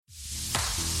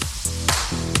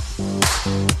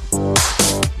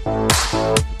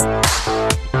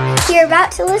You're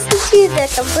about to listen to the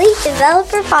Complete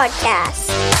Developer Podcast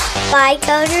by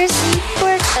coders and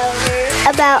for coders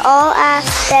about all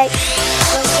aspects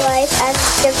of life as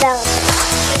a developer.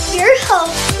 With your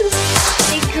host,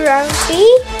 the grumpy,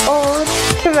 old,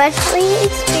 commercially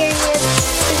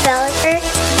experienced developer,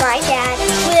 my dad,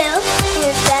 Will, and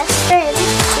his best friend,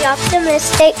 the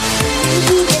optimistic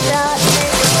indie developer,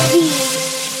 Steve.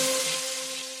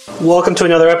 Welcome to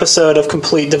another episode of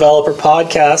Complete Developer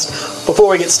Podcast.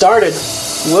 Before we get started,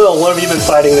 Will, what have you been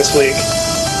fighting this week?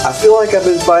 I feel like I've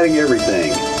been fighting everything.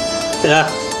 Yeah.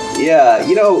 Yeah,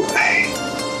 you know,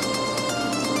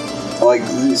 like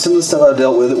some of the stuff I've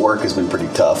dealt with at work has been pretty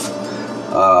tough.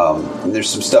 And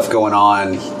there's some stuff going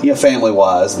on,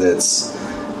 family-wise that's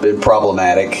been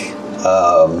problematic,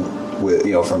 with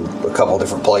from a couple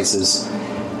different places.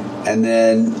 And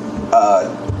then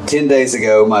 10 days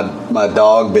ago, my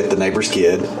dog bit the neighbor's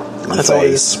kid in the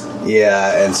face.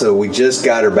 Yeah, and so we just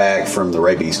got her back from the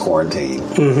rabies quarantine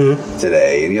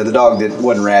today. And the dog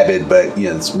wasn't rabid, but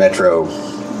it's metro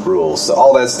rules, so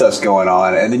all that stuff's going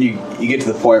on. And then you get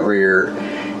to the point where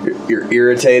you're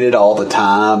irritated all the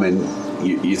time, and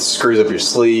you screws up your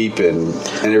sleep and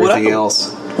everything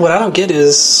else. What I don't get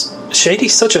is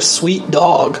Shady's such a sweet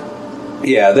dog.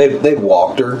 Yeah, they'd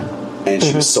walked her, and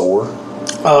she was sore.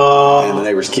 And the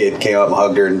neighbor's kid came up and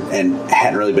hugged her and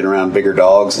hadn't really been around bigger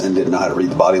dogs and didn't know how to read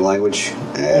the body language.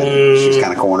 And she was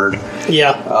kind of cornered.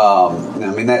 Yeah. I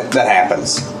mean, that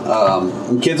happens.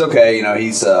 The kid's okay.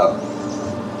 He's had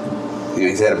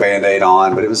a Band-Aid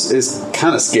on, but it's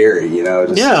kind of scary,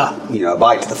 a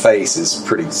bite to the face is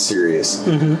pretty serious.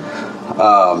 So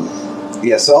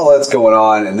all that's going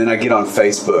on, and then I get on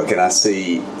Facebook and I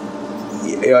see,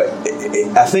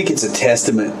 I think it's a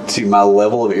testament to my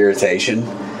level of irritation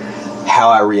how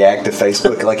I react to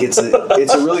Facebook. Like it's a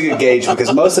really good gauge,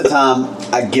 because most of the time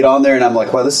I get on there and I'm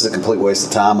like, well, this is a complete waste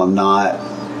of time. I'm not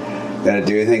going to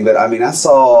do anything. But I mean, I've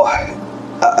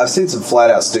seen some flat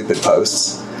out stupid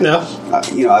posts. Yeah.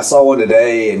 I saw one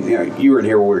today, and you were in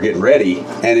here when we were getting ready,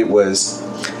 and it was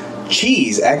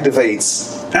cheese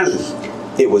activates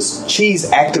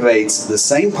the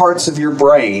same parts of your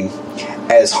brain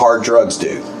as hard drugs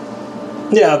do.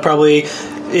 Yeah, probably.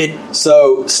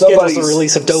 So somebody's the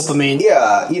release of dopamine.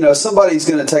 Yeah, somebody's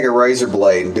going to take a razor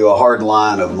blade and do a hard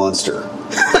line of Munster.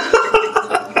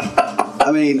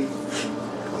 I mean,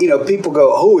 people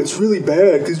go, "Oh, it's really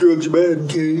bad because drugs are bad."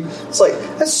 Okay, it's like,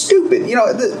 that's stupid.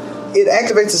 It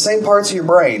activates the same parts of your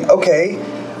brain. Okay,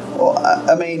 well,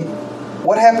 I mean,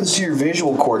 what happens to your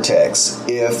visual cortex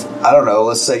if, I don't know,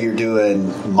 let's say you're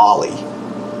doing Molly,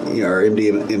 or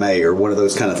MDMA or one of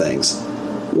those kind of things?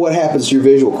 What happens to your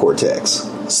visual cortex?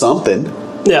 Something.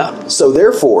 Yeah. So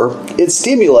therefore, it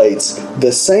stimulates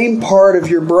the same part of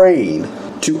your brain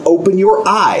to open your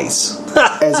eyes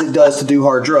as it does to do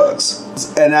hard drugs.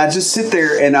 And I just sit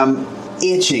there and I'm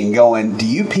itching going, do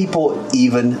you people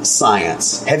even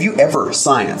science? Have you ever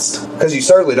scienced? Because you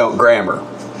certainly don't grammar.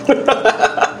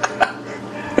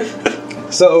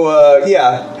 So, a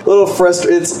little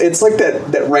frustrated. It's like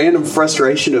that random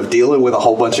frustration of dealing with a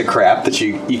whole bunch of crap that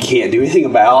you can't do anything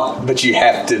about, but you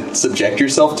have to subject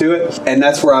yourself to it. And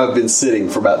that's where I've been sitting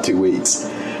for about 2 weeks.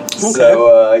 Okay.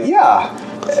 So,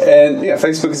 And,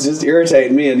 Facebook is just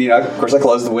irritating me. And, of course, I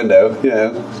closed the window.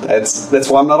 That's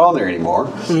why I'm not on there anymore.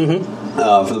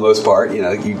 For the most part. You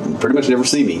pretty much never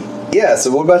see me. Yeah,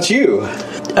 so what about you?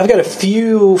 I've got a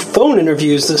few phone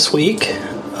interviews this week.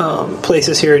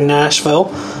 Places here in Nashville,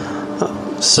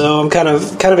 so I'm kind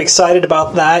of excited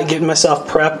about that, getting myself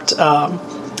prepped.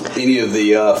 Any of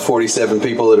the 47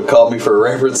 people that have called me for a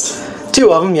reference?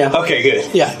 2 of them, yeah. Okay, good.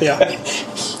 Yeah.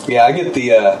 Yeah, I get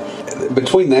the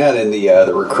between that and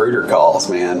the recruiter calls,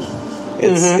 man.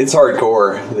 It's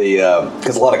hardcore.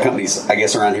 Because a lot of companies, I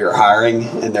guess, around here are hiring,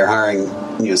 and they're hiring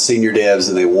senior devs,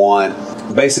 and they want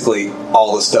basically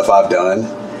all the stuff I've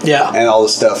done. Yeah. And all the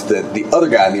stuff that the other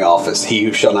guy in the office, he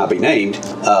who shall not be named,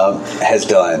 has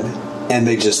done. And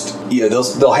they just,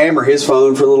 they'll hammer his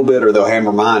phone for a little bit, or they'll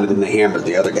hammer mine, and then they hammer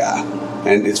the other guy.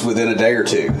 And it's within a day or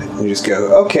two. And you just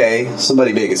go, okay,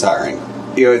 somebody big is hiring.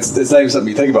 It's not even something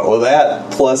you think about. Well,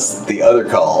 that plus the other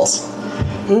calls.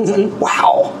 It's like,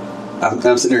 wow. I'm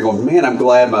sitting there going, man, I'm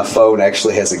glad my phone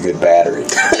actually has a good battery.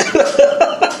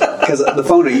 Because the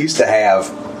phone I used to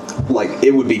have, like, it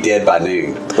would be dead by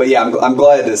noon. But yeah, I'm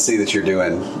glad to see that you're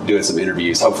doing some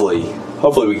interviews. Hopefully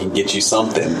we can get you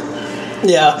something.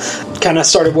 Yeah, kind of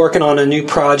started working on a new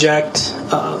project.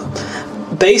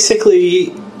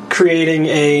 Basically, creating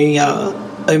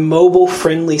a mobile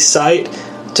friendly site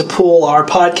to pull our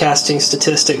podcasting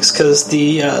statistics, because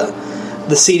the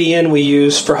CDN we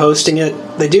use for hosting it,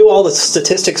 they do all the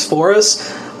statistics for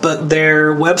us, but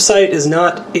their website is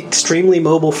not extremely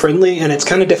mobile friendly, and it's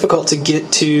kind of difficult to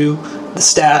get to the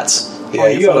stats. Yeah,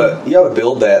 you ought to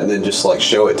build that and then just like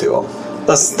show it to them.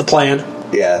 That's the plan.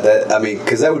 Yeah,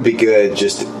 because that would be good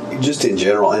just in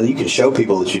general, and you can show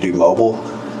people that you do mobile,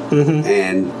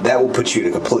 and that will put you in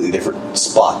a completely different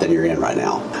spot than you're in right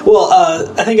now. Well,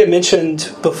 I think I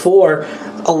mentioned before,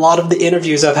 a lot of the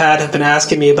interviews I've had have been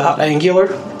asking me about Angular.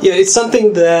 Yeah, it's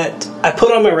something that I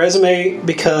put on my resume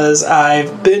because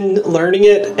I've been learning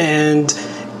it, and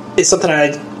it's something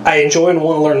I enjoy and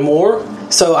want to learn more.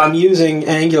 So I'm using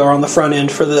Angular on the front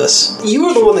end for this. You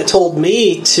were the one that told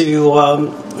me to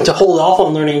hold off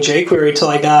on learning jQuery till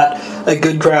I got a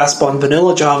good grasp on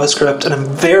vanilla JavaScript, and I'm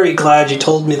very glad you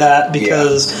told me that,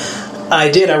 because I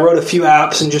wrote a few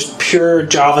apps in just pure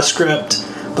JavaScript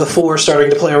before starting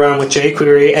to play around with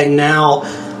jQuery, and now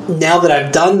that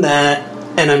I've done that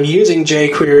and I'm using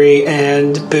jQuery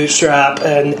and Bootstrap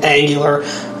and Angular,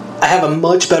 I have a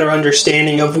much better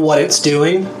understanding of what it's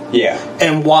doing. Yeah.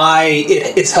 And why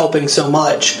it's helping so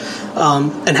much.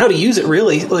 And how to use it,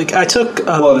 really. Like, I took...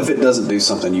 well, if it doesn't do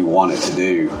something you want it to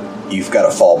do, you've got a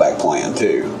fallback plan,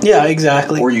 too. Yeah,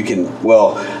 exactly. Or you can...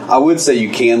 Well, I would say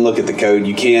you can look at the code.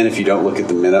 You can if you don't look at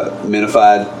the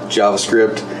minified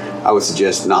JavaScript. I would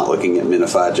suggest not looking at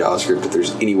minified JavaScript if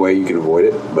there's any way you can avoid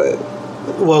it. But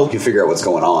you can figure out what's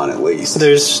going on, at least.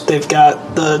 They've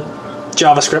got the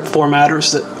JavaScript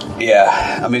formatters that...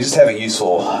 Yeah, I mean, just having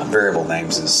useful variable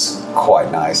names is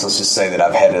quite nice. Let's just say that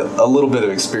I've had a little bit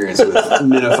of experience with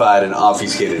minified and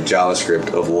obfuscated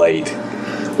JavaScript of late.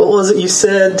 What was it you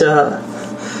said?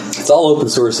 It's all open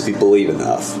source if you believe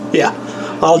enough. Yeah,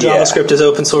 all JavaScript is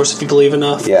open source if you believe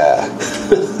enough. Yeah.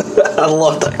 I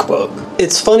love that quote.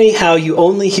 It's funny how you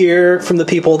only hear from the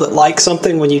people that like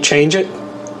something when you change it.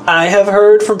 I have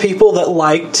heard from people that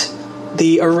liked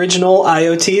the original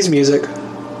IoT's music.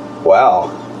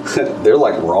 Wow. They're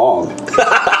like wrong. I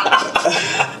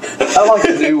like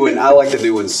the new one. I like the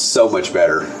new one so much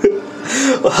better.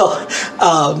 Well,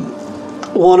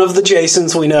 one of the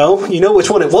Jasons we know, you know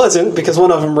which one it wasn't, because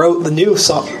one of them wrote the new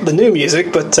song, the new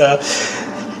music, but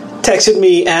texted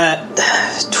me at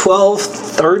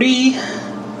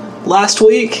 12:30 last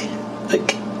week.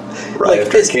 Right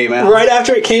after it came out. Right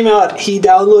after it came out, he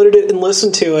downloaded it and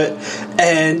listened to it,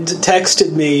 and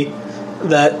texted me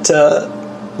that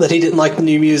he didn't like the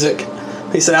new music.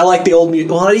 He said, "I like the old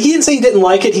music." Well, he didn't say he didn't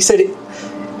like it. He said he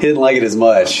didn't like it as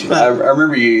much. I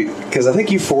remember you, because I think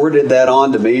you forwarded that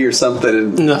on to me or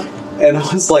something, and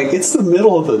I was like, "It's the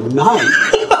middle of the night.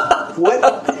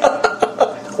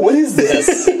 What is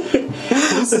this?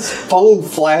 What is this phone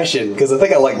flashing?" Because I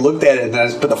think I looked at it and I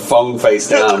just put the phone face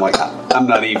down. I'm like, I'm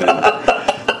not even.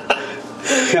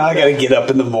 I got to get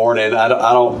up in the morning. I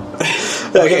don't.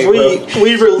 Okay,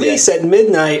 we release at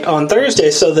midnight on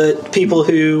Thursday, so that people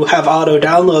who have auto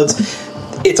downloads,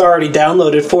 it's already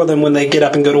downloaded for them when they get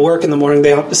up and go to work in the morning.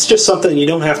 It's just something you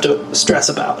don't have to stress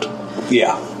about.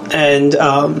 Yeah. And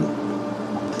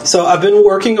so I've been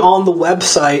working on the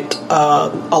website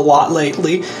a lot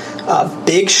lately.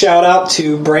 Big shout out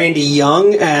to Brandy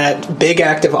Young at Big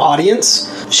Active Audience.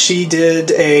 She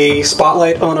did a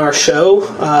spotlight on our show,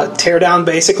 teardown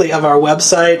basically of our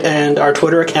website and our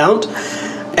Twitter account.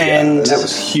 And that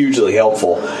was hugely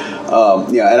helpful.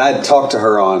 And I talked to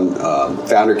her on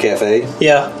Founder Cafe.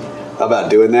 Yeah. About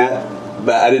doing that,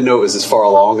 but I didn't know it was as far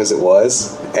along as it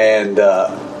was. And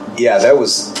that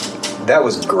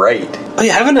was great. Oh,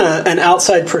 yeah, having an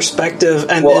outside perspective,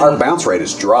 and our bounce rate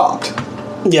has dropped.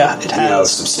 Yeah, it has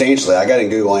substantially. I got in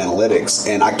Google Analytics,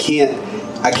 and I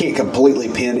can't completely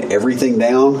pin everything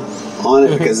down on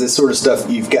it because this sort of stuff,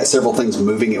 you've got several things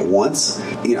moving at once.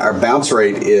 Our bounce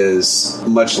rate is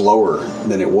much lower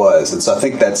than it was, and so I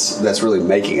think that's really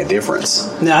making a difference.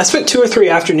 Now, I spent 2 or 3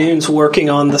 afternoons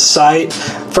working on the site,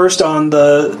 first on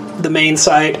the main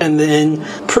site, and then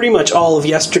pretty much all of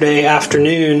yesterday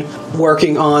afternoon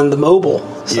working on the mobile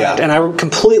site. Yeah. And I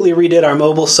completely redid our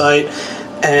mobile site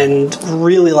and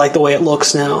really like the way it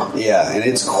looks now. Yeah, and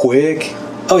it's quick.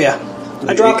 Oh, yeah.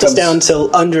 I dropped this down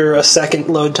to under a second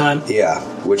load time. Yeah,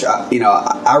 which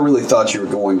I really thought you were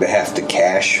going to have to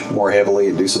cache more heavily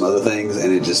and do some other things,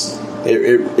 and it just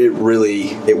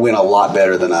it went a lot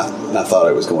better than I thought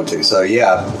it was going to. So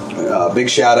yeah, big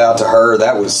shout out to her.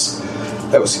 That was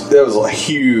a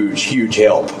huge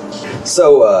help.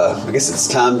 So I guess it's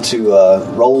time to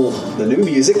roll the new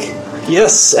music.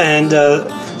 Yes, and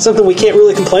something we can't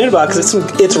really complain about because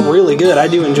it's really good. I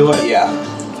do enjoy it. Yeah.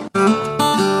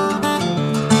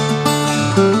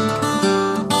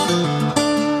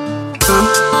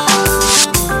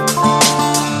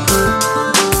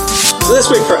 This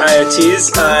week for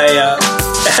IoTs, I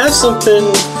have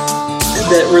something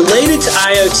that related to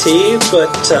IoT, but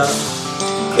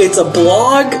it's a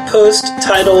blog post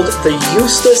titled "The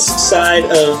Useless Side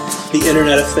of the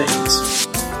Internet of Things,"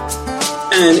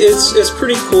 and it's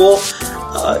pretty cool.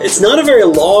 It's not a very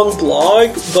long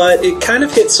blog, but it kind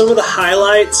of hits some of the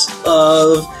highlights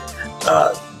of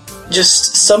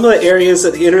just some of the areas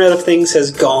that the Internet of Things has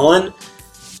gone,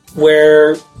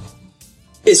 where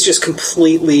it's just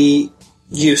completely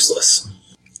useless,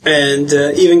 and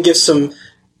even gives some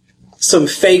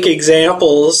fake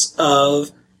examples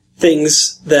of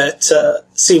things that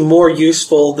seem more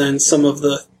useful than some of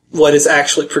what is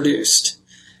actually produced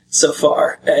so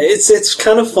far. It's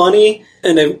kind of funny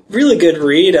and a really good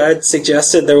read. I'd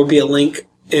suggested there will be a link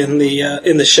in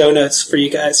the show notes for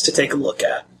you guys to take a look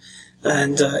at,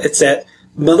 and it's at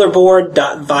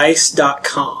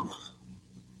motherboard.vice.com.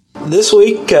 This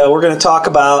week we're going to talk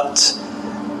about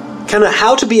kind of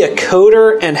how to be a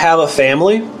coder and have a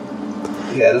family.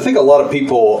 Yeah, and I think a lot of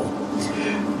people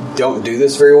don't do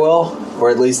this very well, or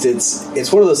at least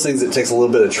it's one of those things that takes a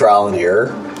little bit of trial and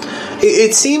error.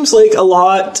 It seems like a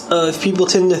lot of people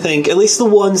tend to think, at least the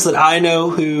ones that I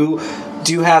know who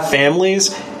do have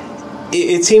families,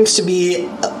 it seems to be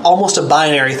almost a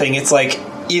binary thing. It's like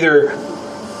either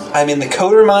I'm in the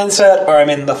coder mindset or I'm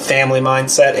in the family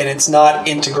mindset, and it's not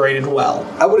integrated well.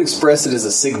 I would express it as a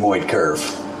sigmoid curve.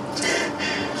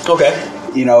 Okay.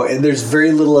 And there's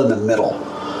very little in the middle,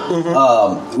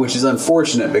 which is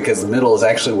unfortunate because the middle is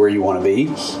actually where you want to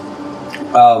be.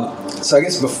 So I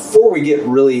guess before we get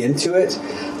really into it,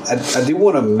 I do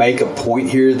want to make a point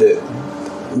here that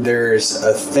there's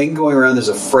a thing going around. There's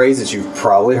a phrase that you've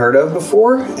probably heard of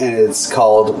before, and it's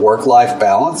called work-life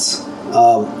balance.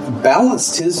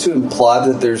 Balance tends to imply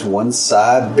that there's one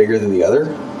side bigger than the other.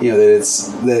 That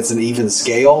it's an even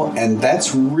scale, and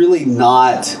that's really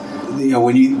not.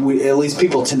 At least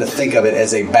people tend to think of it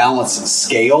as a balanced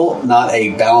scale, not a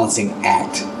balancing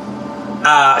act.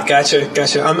 Gotcha.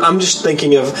 I'm just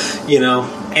thinking of,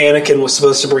 Anakin was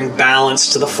supposed to bring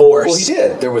balance to the Force. Well, he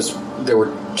did. There were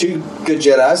 2 good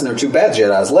Jedis and there were 2 bad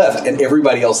Jedis left, and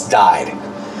everybody else died.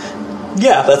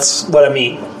 Yeah, that's what I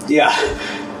mean. Yeah.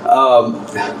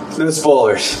 No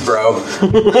spoilers, bro.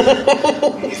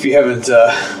 If you haven't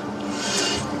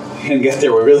get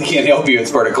there, we really can't help you.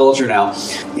 It's part of culture now.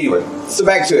 Anyway, so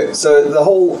back to it. So the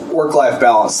whole work-life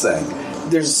balance thing.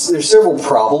 There's several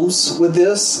problems with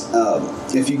this.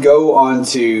 If you go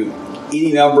onto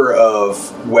any number of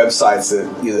websites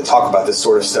that talk about this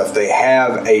sort of stuff, they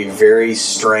have a very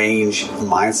strange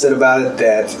mindset about it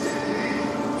that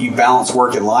you balance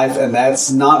work and life, and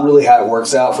that's not really how it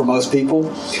works out for most people.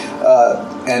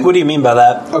 And what do you mean by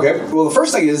that? Okay, well, the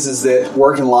first thing is that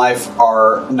work and life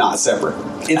are not separate.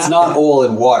 It's not oil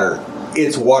and water.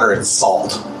 It's water and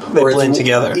salt. They blend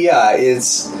together. Yeah,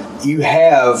 you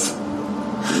have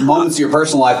moments of your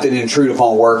personal life that intrude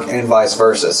upon work and vice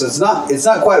versa. So it's not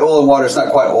quite oil and water. It's not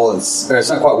quite it's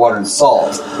not quite water and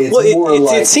salt.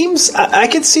 It seems I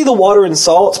could see the water and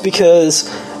salt because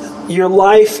your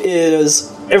life is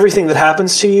everything that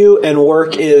happens to you, and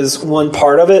work is one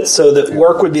part of it. So that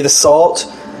work would be the salt,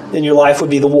 and your life would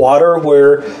be the water,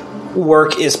 where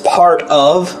work is part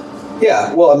of.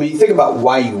 Yeah. Well, I mean, you think about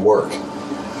why you work.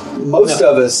 Most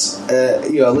of us,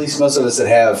 at least most of us that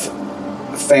have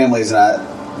families, and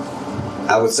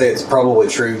I would say it's probably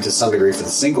true to some degree for the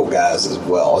single guys as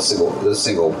well, the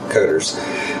single coders.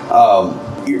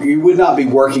 You would not be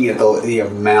working at the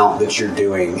amount that you're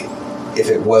doing if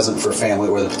it wasn't for family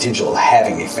or the potential of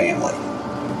having a family.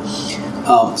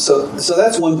 So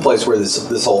that's one place where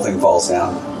this whole thing falls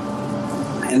down.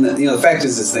 And the fact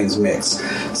is, this thing's mixed.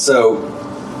 So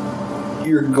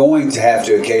you're going to have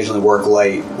to occasionally work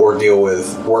late or deal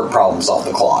with work problems off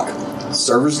the clock.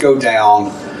 Servers go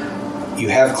down. You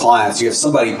have clients. You have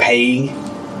somebody paying.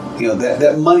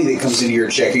 That money that comes into your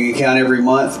checking account every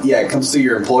month. Yeah, it comes through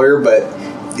your employer, but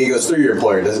it goes through your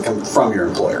employer. It doesn't come from your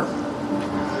employer.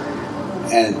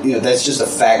 And that's just a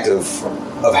fact of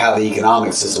how the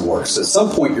economic system works. At some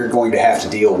point, you're going to have to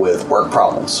deal with work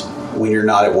problems when you're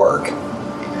not at work,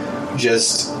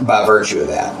 just by virtue of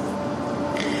that.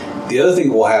 The other thing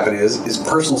that will happen is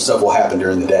personal stuff will happen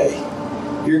during the day.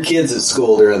 Your kid's at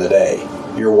school during the day.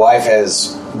 Your wife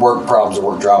has work problems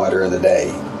or work drama during the day.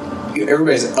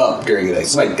 Everybody's up during the day.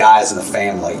 Somebody dies in the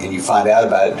family, and you find out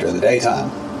about it during the daytime.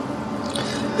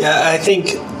 Yeah, I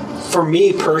think for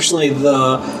me personally,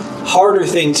 the harder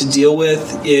thing to deal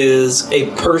with is a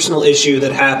personal issue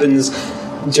that happens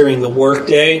during the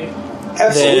workday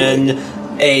than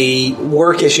a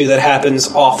work issue that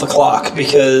happens off the clock,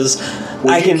 because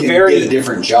I can get a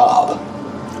different job.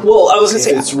 Well, I was going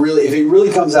to say, if it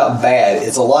really comes out bad,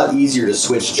 it's a lot easier to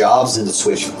switch jobs than to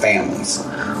switch families.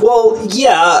 well,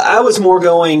 yeah, I was more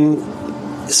going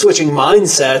switching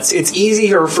mindsets. It's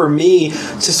easier for me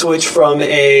to switch from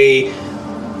a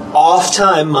off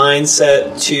time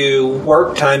mindset to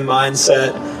work time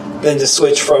mindset than to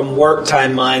switch from work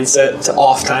time mindset to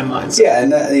off time mindset. Yeah,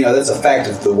 and that's a fact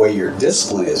of the way your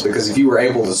discipline is, because if you were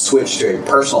able to switch to a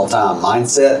personal time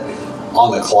mindset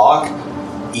on the clock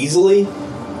easily,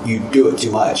 you do it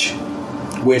too much.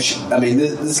 Which, I mean,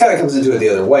 this kind of comes into it the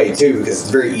other way too, because it's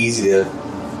very easy to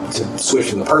switch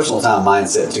from the personal time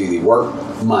mindset to the work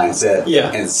mindset,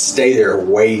 and stay there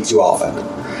way too often.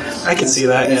 I can see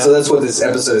that. And so that's what this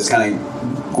episode is kind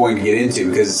of going to get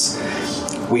into, because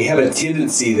we have a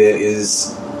tendency that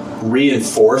is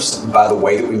reinforced by the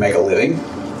way that we make a living.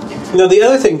 Now, the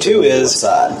other thing too is,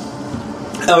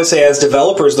 I would say, as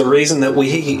developers, the reason that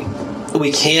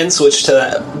we can switch to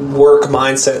that work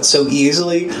mindset so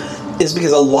easily is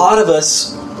because a lot of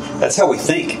us, that's how we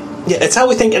think. Yeah, it's how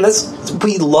we think, and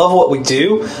we love what we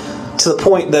do, to the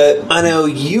point that I know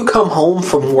you come home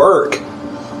from work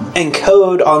and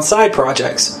code on side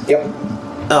projects. Yep.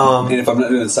 And if I'm not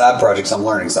doing side projects, I'm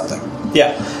learning something.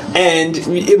 Yeah. And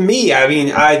me, I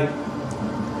mean,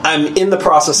 I'm in the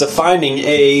process of finding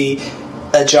a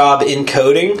job in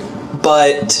coding,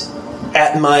 but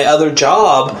at my other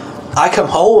job, I come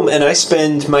home and I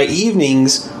spend my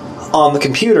evenings on the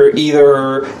computer,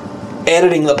 either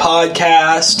editing the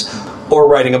podcast or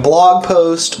writing a blog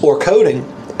post or coding.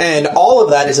 And all of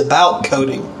that is about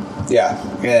coding. Yeah.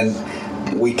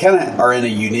 And we kind of are in a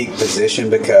unique position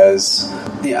because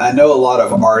I know a lot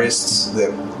of artists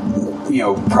that,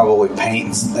 probably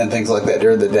paint and things like that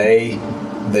during the day.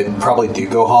 They probably do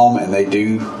go home and they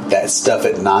do that stuff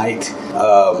at night.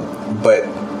 But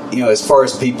as far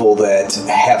as people that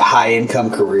have high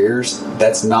income careers,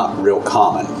 that's not real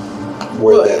common,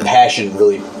 where that passion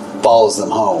really follows them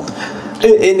home.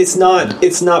 And it's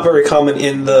not very common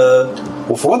in the...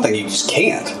 Well, for one thing, you just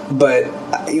can't. But,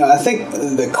 I think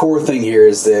the core thing here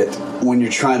is that when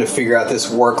you're trying to figure out this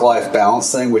work-life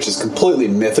balance thing, which is completely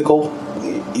mythical,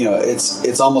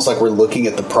 it's almost like we're looking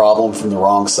at the problem from the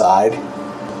wrong side.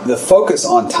 The focus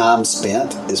on time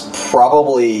spent is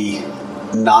probably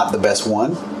not the best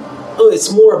one. Oh,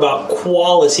 it's more about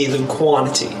quality than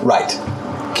quantity. Right.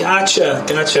 Gotcha.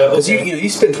 Because you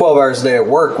spend 12 hours a day at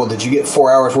work. Well, did you get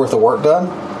 4 hours worth of work done?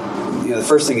 The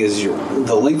first thing is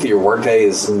the length of your workday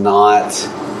is not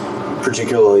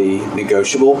particularly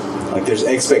negotiable. Like, there's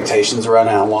expectations around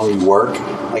how long you work.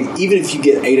 Like, even if you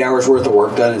get 8 hours worth of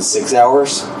work done in 6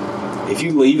 hours, if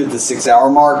you leave at the 6 hour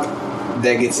mark,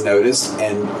 that gets noticed,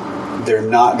 and they're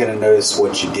not going to notice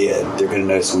what you did. They're going to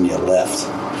notice when you left.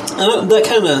 That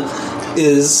kind of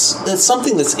that's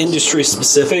something that's industry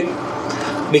specific,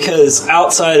 because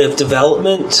outside of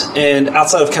development and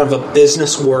outside of kind of a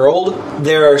business world,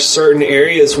 there are certain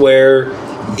areas where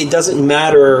it doesn't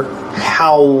matter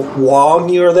how long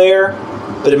you're there,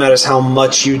 but it matters how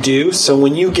much you do. So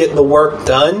when you get the work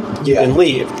done, you can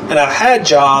leave. And I've had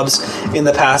jobs in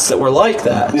the past that were like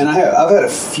that. And I've had a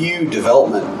few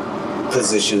development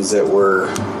positions that were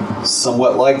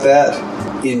somewhat like that.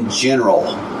 In general,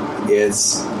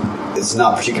 it's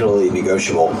not particularly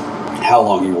negotiable how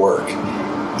long you work.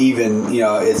 Even,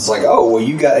 it's like, oh, well,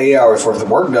 you got 8 hours worth of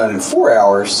work done in 4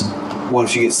 hours. Why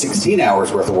don't you get 16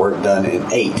 hours worth of work done in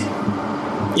 8?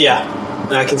 Yeah,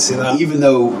 I can see that. Even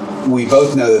though we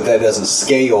both know that doesn't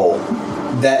scale,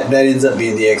 that ends up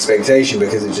being the expectation,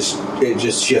 because it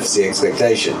just shifts the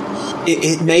expectation.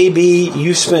 It may be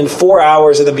you spend 4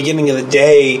 hours at the beginning of the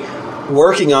day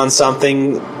working on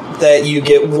something that you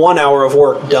get 1 hour of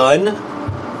work done,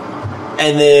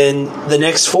 and then the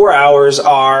next 4 hours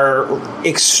are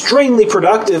extremely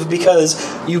productive because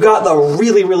you got the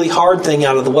really, really hard thing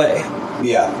out of the way.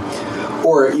 Yeah.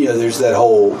 Or, there's that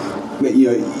whole,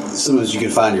 sometimes you can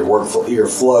find your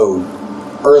flow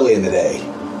early in the day.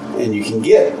 And you can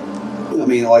get,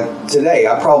 like today,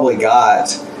 I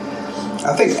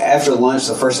think after lunch,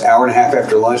 the first hour and a half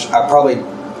after lunch, I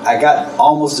got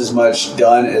almost as much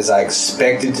done as I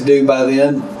expected to do by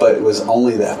then, but it was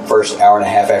only the first hour and a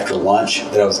half after lunch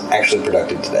that I was actually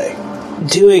productive today.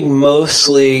 Doing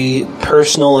mostly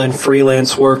personal and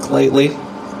freelance work lately,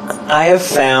 I have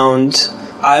found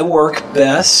I work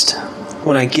best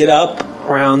when I get up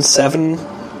around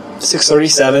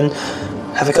 6:37,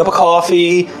 have a cup of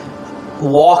coffee,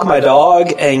 walk my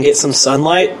dog, and get some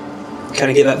sunlight. Kind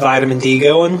of get that vitamin D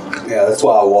going. Yeah, that's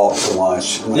why I walk for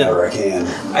lunch whenever I can.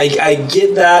 I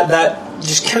get that. That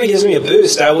just kind of gives me a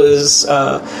boost. I was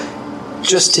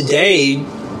just today,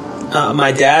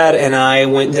 my dad and I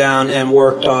went down and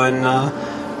worked on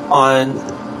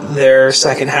their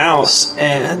second house,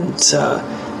 and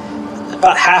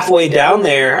about halfway down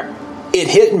there, it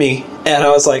hit me, and I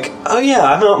was like, oh yeah,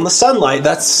 I'm out in the sunlight.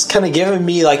 That's kind of giving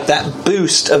me like that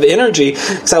boost of energy.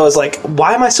 So I was like,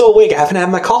 why am I so awake? I haven't had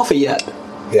my coffee yet.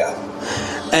 Yeah.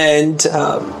 And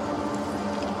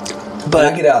but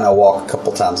I get out and I walk a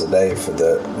couple times a day for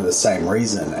the same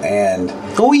reason. And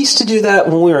we used to do that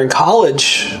when we were in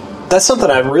college. That's something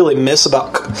I really miss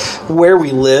about where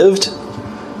we lived.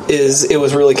 Is it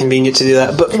was really convenient to do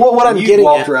that. But what I'm getting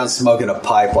walked around smoking a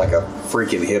pipe like a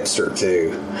freaking hipster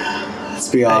too. Let's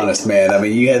be honest, man. I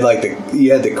mean, you had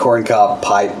the corncob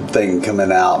pipe thing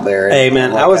coming out there. Hey,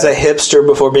 man, I was a hipster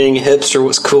before being a hipster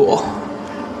was cool.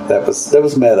 That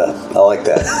was meta. I like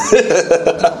that.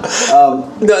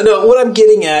 No. What I'm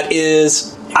getting at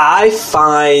is I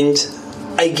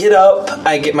get up,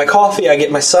 I get my coffee, I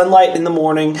get my sunlight in the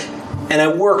morning, and I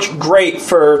work great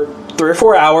for 3 or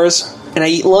 4 hours, and I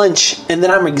eat lunch, and then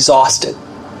I'm exhausted.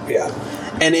 Yeah.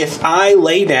 And if I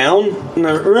lay down,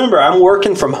 remember, I'm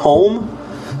working from home,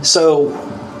 so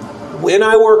when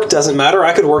I work doesn't matter.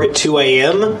 I could work at 2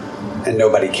 a.m. and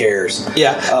nobody cares.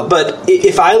 Yeah, but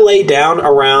if I lay down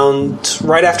around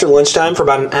right after lunchtime for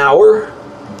about an hour,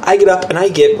 I get up and I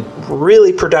get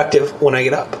really productive when I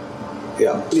get up.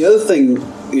 Yeah. The other thing,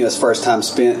 as far as time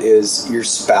spent, is your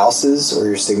spouse's or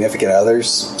your significant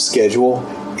other's schedule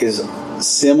is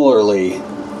similarly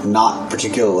not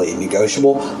particularly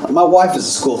negotiable. My wife is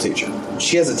a school teacher.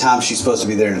 She has a time she's supposed to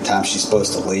be there and a time she's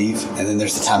supposed to leave, and then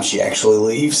there's the time she actually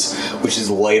leaves, which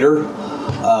is later.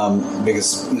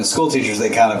 Because school teachers, they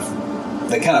kind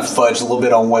of fudge a little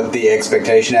bit on what the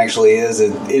expectation actually is.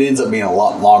 It ends up being a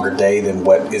lot longer day than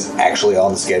what is actually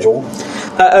on the schedule.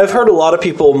 I've heard a lot of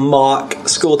people mock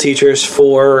school teachers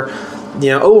for,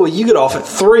 you get off at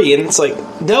 3, and it's like,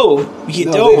 no, you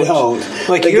don't. They don't.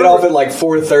 Like, they get off at like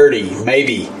 4:30,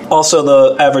 maybe. Also,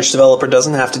 the average developer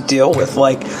doesn't have to deal with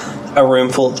like a room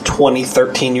full of 20,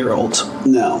 13-year-olds.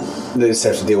 No, they just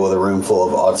have to deal with a room full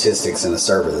of autistics and a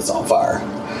server that's on fire.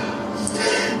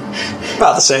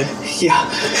 About the same. Yeah.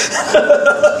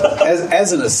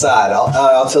 As an aside,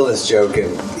 I'll tell this joke,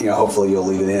 and hopefully you'll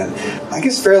leave it in. I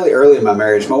guess fairly early in my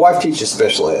marriage, my wife teaches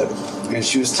special ed, and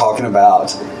she was talking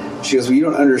about. She goes, well, you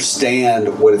don't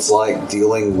understand what it's like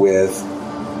dealing with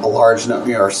a large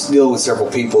number, or dealing with several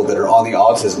people that are on the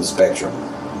autism spectrum.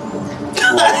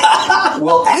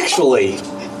 Well, actually,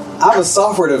 I'm a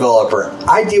software developer.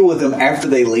 I deal with them after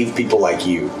they leave people like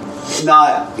you.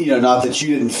 Not that you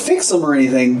didn't fix them or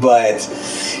anything, but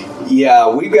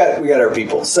yeah, we got our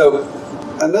people. So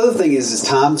another thing is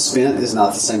time spent is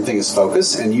not the same thing as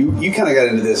focus, and you kind of got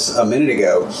into this a minute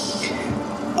ago.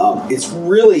 It's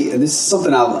really, and this is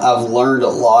something I've learned a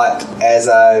lot as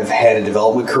I've had a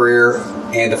development career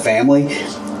and a family,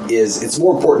 is it's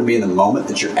more important to be in the moment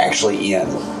that you're actually in.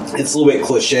 It's a little bit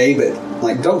cliche, but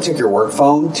like, don't take your work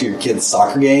phone to your kid's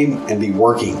soccer game and be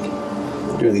working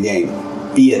during the game.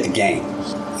 Be at the game.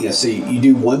 So you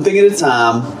do one thing at a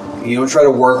time. You don't try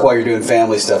to work while you're doing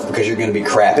family stuff because you're going to be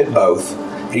crap at both.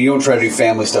 And you don't try to do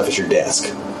family stuff at your desk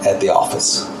at the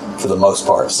office for the most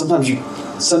part. Sometimes you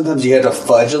have to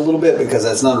fudge a little bit because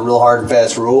that's not a real hard and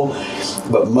fast rule.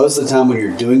 But most of the time when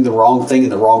you're doing the wrong thing in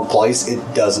the wrong place, it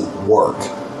doesn't work.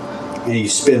 And you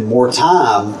spend more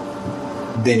time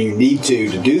than you need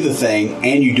to do the thing,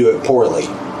 and you do it poorly.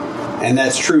 And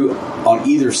that's true on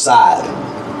either side.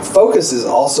 Focus is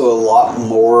also a lot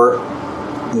more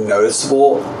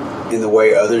noticeable in the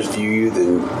way others view you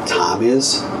than time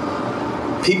is.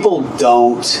 People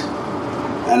don't,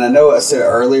 and I know I said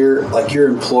earlier, like your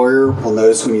employer will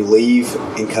notice when you leave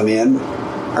and come in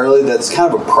early. That's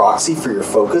kind of a proxy for your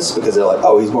focus, because they're like,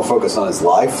 oh, he's more focused on his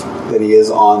life than he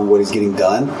is on what he's getting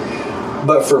done.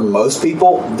 But for most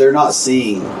people, they're not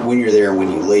seeing when you're there and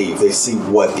when you leave. They see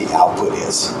what the output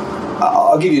is.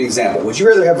 I'll give you an example. Would you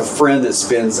rather have a friend that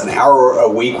spends an hour a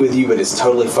week with you but is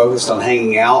totally focused on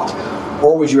hanging out?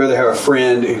 Or would you rather have a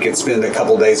friend who can spend a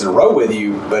couple days in a row with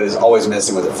you but is always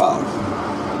messing with their phone?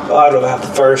 Well, I'd rather have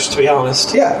the first, to be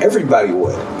honest. Yeah, everybody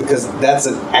would. Because that's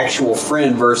an actual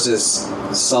friend versus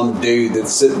some dude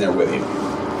that's sitting there with you.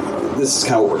 This is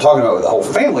kind of what we're talking about with the whole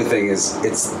family thing, is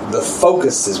it's the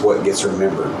focus is what gets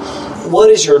remembered. What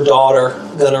is your daughter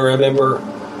going to remember?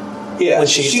 Yeah,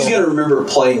 she's going to remember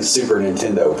playing Super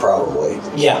Nintendo, probably.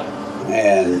 Yeah.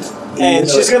 And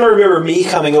she's going to remember me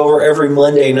coming over every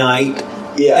Monday night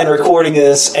and recording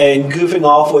this and goofing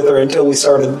off with her until we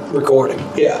started recording.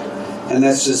 Yeah. And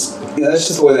that's just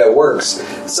the way that works.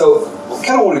 So I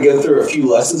kind of want to go through a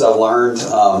few lessons I've learned.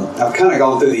 I've kind of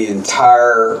gone through the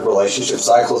entire relationship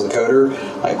cycle as a coder.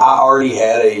 Like, I already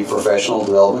had a professional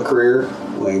development career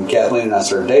when Kathleen and I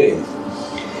started dating.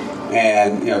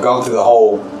 and gone through the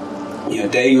whole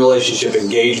dating relationship,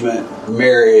 engagement,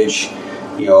 marriage,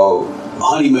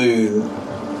 honeymoon,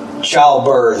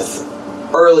 childbirth,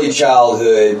 early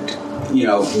childhood,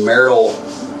 marital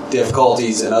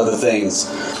difficulties and other things.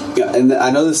 And I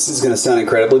know this is going to sound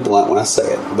incredibly blunt when I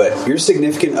say it, but your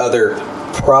significant other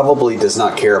probably does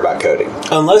not care about coding.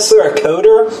 Unless they're a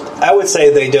coder, I would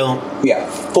say they don't. Yeah,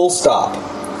 full stop.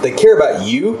 They care about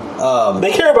you.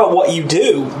 They care about what you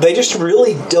do. They just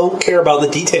really don't care about the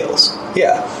details.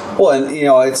 Yeah. Well, and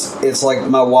it's like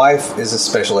my wife is a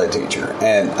special ed teacher,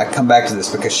 and I come back to this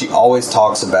because she always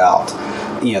talks about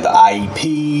the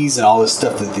IEPs and all this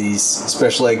stuff that these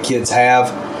special ed kids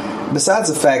have. Besides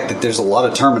the fact that there's a lot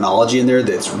of terminology in there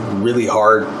that's really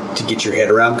hard to get your head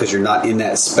around because you're not in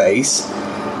that space.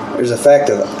 There's a fact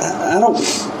of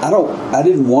I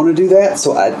didn't want to do that,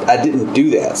 so I didn't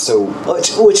do that. So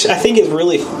which I think is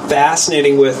really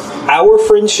fascinating with our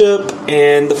friendship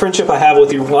and the friendship I have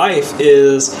with your wife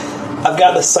is I've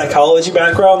got the psychology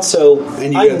background,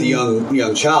 and you got the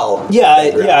young child. Yeah,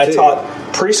 I taught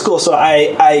preschool, so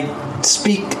I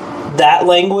speak that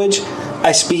language.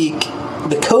 I speak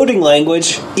the coding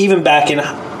language. Even back in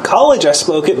college, I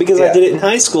spoke it because I did it in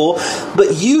high school.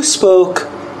 But you spoke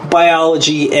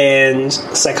biology and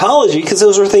psychology because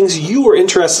those were things you were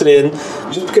interested in.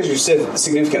 Just because your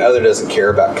significant other doesn't care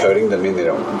about coding doesn't mean they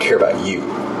don't care about you.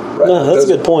 Right? No, that's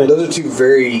a good point. Those are two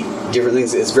very different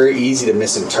things. It's very easy to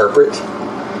misinterpret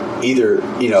either,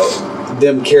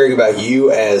 them caring about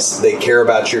you as they care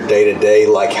about your day-to-day,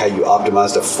 like how you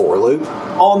optimized a for loop.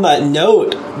 On that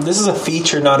note, this is a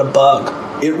feature, not a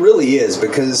bug. It really is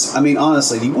because,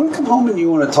 honestly, do you want to come home and you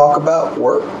want to talk about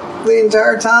work the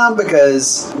entire time?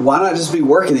 Because why not just be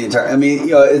working the entire...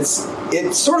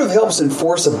 it sort of helps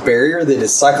enforce a barrier that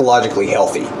is psychologically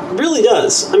healthy. It really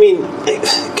does.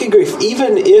 Good grief,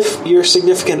 even if your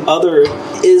significant other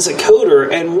is a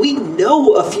coder, and we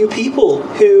know a few people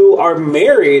who are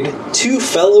married to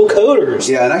fellow coders.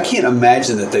 Yeah, and I can't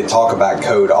imagine that they talk about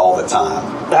code all the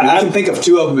time. I can think of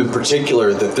two of them in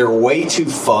particular that they're way too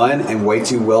fun and way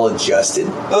too well adjusted.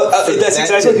 That's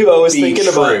exactly who I was thinking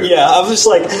about. Yeah, I was just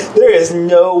like, there is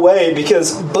no way,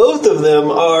 because both of them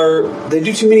are... They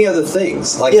do too many other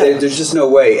things. There's just no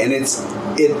way. And it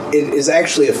is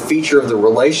actually a feature of the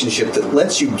relationship that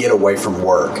lets you get away from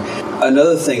work.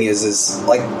 Another thing is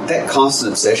like that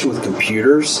constant obsession with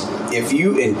computers. If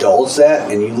you indulge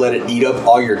that and you let it eat up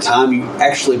all your time, you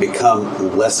actually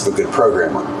become less of a good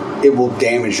programmer. It will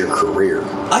damage your career.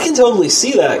 I can totally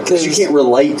see that. Because you can't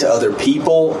relate to other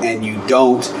people and you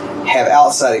don't have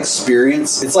outside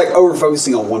experience. It's like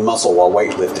over-focusing on one muscle while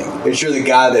weightlifting. If you're the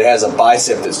guy that has a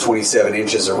bicep that's 27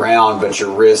 inches around, but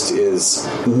your wrist is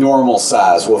normal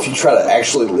size, well, if you try to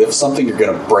actually lift something, you're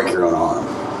going to break your own arm.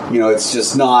 It's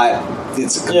just not...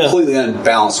 It's a completely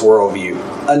unbalanced worldview.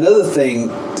 Another thing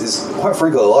is, quite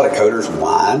frankly, a lot of coders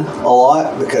whine a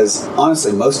lot because,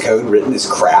 honestly, most code written is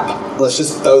crap. Let's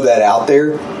just throw that out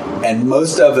there. And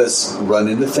most of us run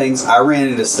into things. I ran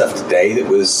into stuff today that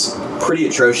was pretty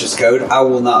atrocious code. I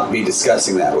will not be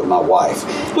discussing that with my wife.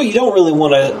 Well, you don't really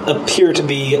want to appear to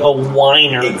be a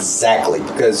whiner. Exactly,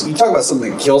 because you talk about something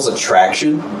that kills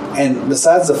attraction, and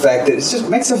besides the fact that it just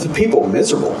makes other people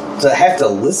miserable to have to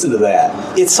listen to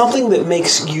that. It's something that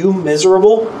makes you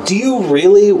miserable. Do you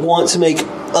really want to make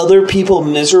other people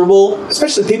miserable?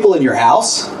 Especially people in your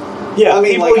house. Yeah,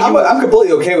 I'm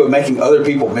completely okay with making other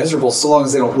people miserable so long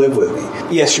as they don't live with me.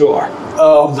 Yes, you are.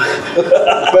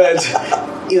 But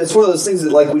it's one of those things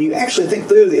that, when you actually think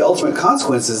through the ultimate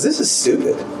consequences, this is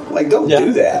stupid. Don't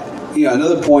do that.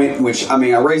 Another point, which I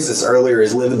raised this earlier,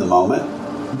 is live in the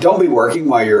moment. Don't be working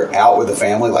while you're out with the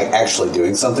family, actually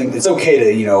doing something. It's okay to,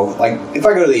 if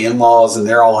I go to the in-laws and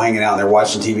they're all hanging out and they're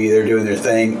watching TV, they're doing their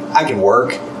thing, I can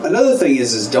work. Another thing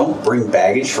is don't bring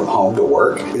baggage from home to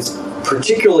work. It's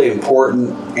particularly important,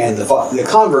 and the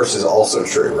converse is also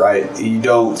true, right? You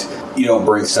don't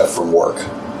bring stuff from work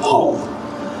home.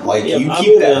 You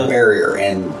keep that barrier,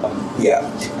 and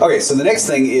okay, so the next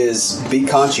thing is be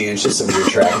conscientious of your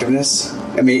attractiveness.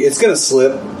 It's going to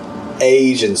slip.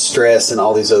 Age and stress and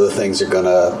all these other things are going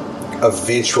to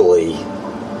eventually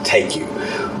take you,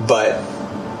 but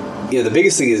the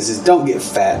biggest thing is don't get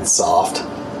fat and soft.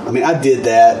 I did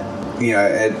that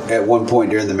at one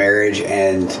point during the marriage,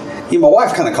 and my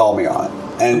wife kind of called me on it,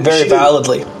 and very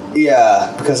validly.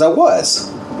 Yeah, because I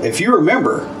was, if you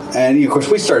remember, and of course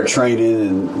we started training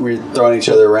and we were throwing each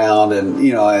other around, and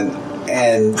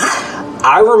and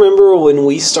I remember when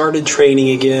we started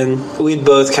training again, we'd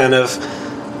both kind of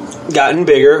gotten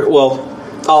bigger. Well,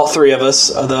 all three of us,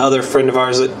 the other friend of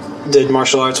ours that did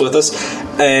martial arts with us,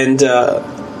 and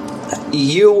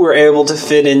you were able to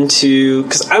fit into,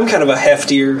 because I'm kind of a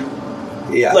heftier,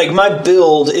 like my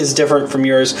build is different from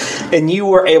yours, and you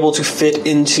were able to fit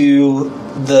into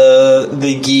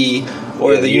the gi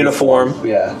or the uniform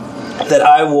that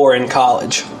I wore in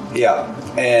college. Yeah.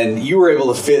 And you were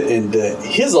able to fit into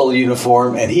his old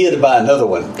uniform, and he had to buy another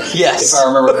one. Yes. If I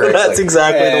remember correctly. That's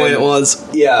exactly the way it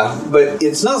was. Yeah, but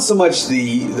it's not so much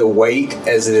the weight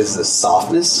as it is the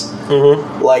softness.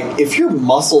 Mm-hmm. Like, if you're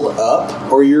muscled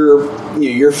up or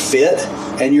you're fit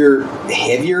and you're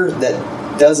heavier, that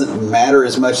doesn't matter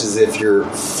as much as if you're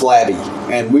flabby.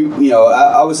 And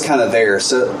I was kind of there.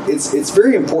 So it's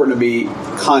very important to be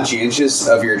conscientious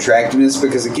of your attractiveness,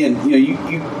 because again,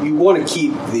 you want to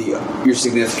keep your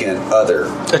significant other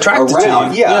attracted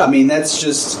around. To you. Yeah, I mean that's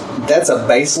a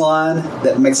baseline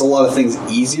that makes a lot of things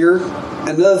easier.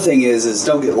 Another thing is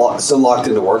don't get so locked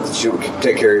into work that you don't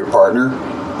take care of your partner.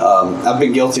 I've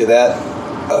been guilty of that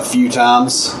a few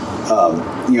times.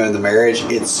 In the marriage,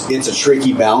 it's a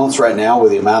tricky balance right now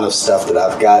with the amount of stuff that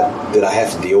I've got that I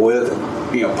have to deal with.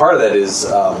 Part of that is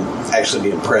actually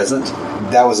being present.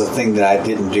 That was a thing that I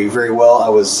didn't do very well. I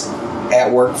was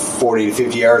at work 40 to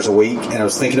 50 hours a week, and I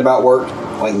was thinking about work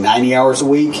like 90 hours a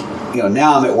week.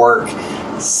 Now I'm at work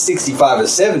 65 to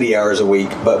 70 hours a week,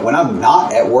 but when I'm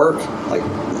not at work, like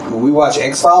when we watch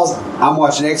X-Files, I'm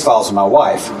watching X-Files with my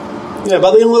wife. Yeah,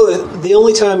 but the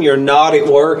only time you're not at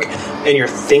work and you're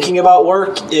thinking about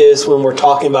work is when we're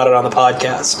talking about it on the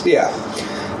podcast. Yeah.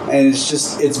 And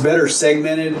it's better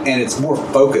segmented and it's more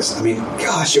focused. I mean,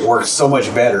 gosh, it works so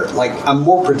much better. Like, I'm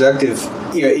more productive,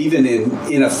 even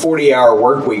in a 40-hour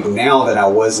work week now than I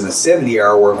was in a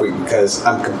 70-hour work week, because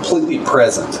I'm completely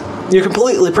present. You're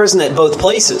completely present at both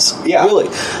places. Yeah. Really.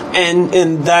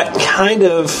 And that kind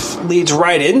of leads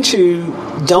right into,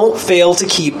 don't fail to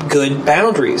keep good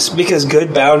boundaries, because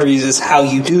good boundaries is how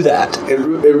you do that. It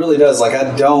really does. Like,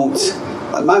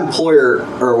 my employer,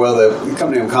 the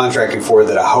company I'm contracting for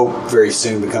that I hope very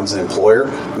soon becomes an employer.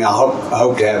 I mean, I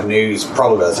hope to have news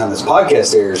probably by the time this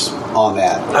podcast airs on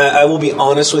that. I will be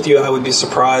honest with you. I would be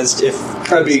surprised if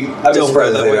I'd be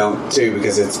surprised if they don't too,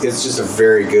 because it's just a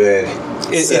very good.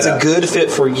 It's a good fit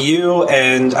for you,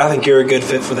 and I think you're a good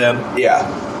fit for them.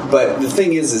 Yeah. But the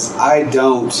thing is I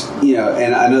don't,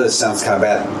 and I know this sounds kind of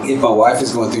bad. If my wife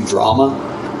is going through drama,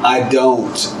 I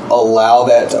don't allow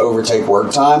that to overtake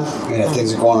work time. And if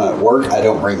things are going on at work, I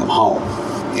don't bring them home.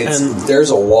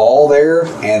 There's a wall there,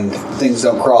 and things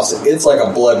don't cross it. It's like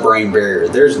a blood-brain barrier.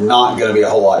 There's not going to be a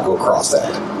whole lot go across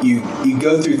that. You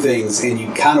go through things, and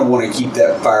you kind of want to keep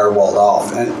that fire walled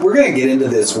off. And we're going to get into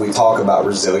this when we talk about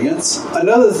resilience.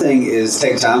 Another thing is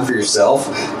take time for yourself.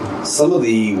 Some of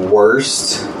the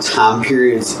worst time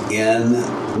periods in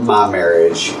my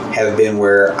marriage have been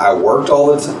where I worked all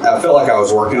the time. I felt like I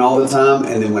was working all the time,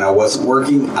 and then when I wasn't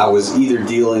working, I was either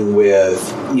dealing with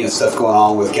stuff going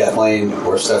on with Kathleen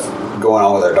or stuff going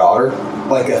on with our daughter.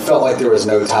 Like, I felt like there was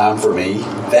no time for me.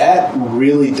 That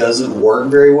really doesn't work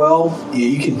very well.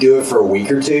 You can do it for a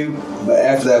week or two, but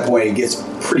after that point, it gets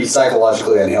pretty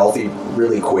psychologically unhealthy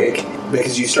really quick,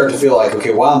 because you start to feel like,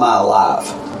 okay, why am I alive?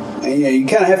 And, you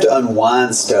kind of have to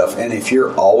unwind stuff. And if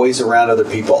you're always around other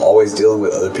people, always dealing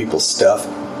with other people's stuff,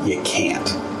 you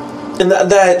can't. And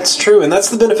that's true. And that's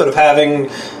the benefit of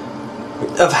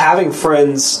having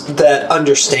friends that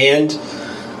understand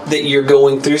that you're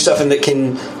going through stuff and that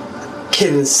can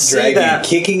see drag that you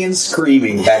kicking and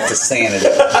screaming back to sanity.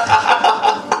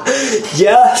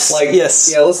 Yes.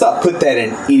 Yes. Yeah, let's not put that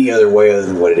in any other way other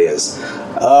than what it is.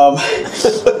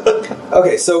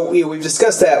 Okay, so we've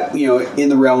discussed that in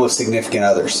the realm of significant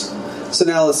others. So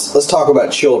now let's talk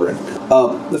about children.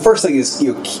 The first thing is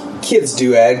kids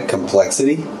do add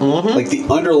complexity. Mm-hmm. Like, the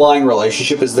underlying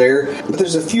relationship is there, but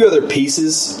there's a few other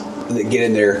pieces that get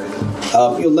in there.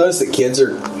 You'll notice that kids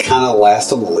are kind of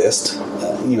last on the list,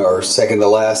 or second to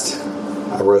last.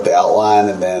 I wrote the outline,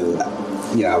 and then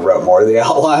I wrote more of the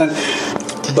outline.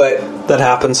 But that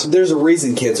happens. There's a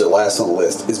reason kids are last on the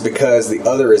list, is because the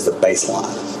other is the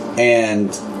baseline. And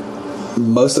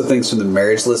most of the things from the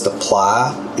marriage list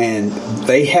apply, and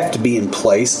they have to be in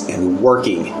place and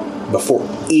working before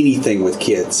anything with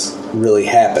kids really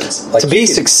happens. Like, to be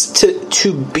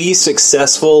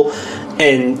successful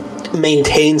and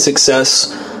maintain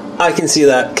success, I can see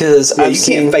that, because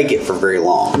you can't fake it for very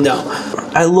long. No.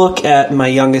 I look at my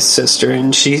youngest sister,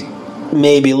 and she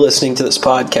may be listening to this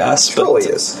podcast. Probably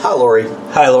is. Hi, Lori.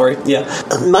 Hi, Lori. Yeah.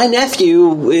 My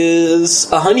nephew is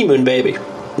a honeymoon baby.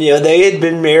 They had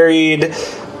been married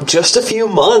just a few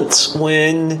months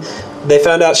when they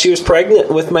found out she was pregnant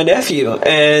with my nephew.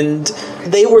 And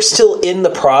they were still in the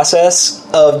process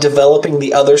of developing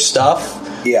the other stuff.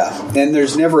 Yeah. And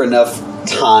there's never enough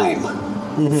time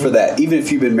for that, even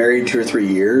if you've been married 2 or 3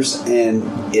 years, and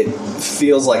it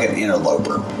feels like an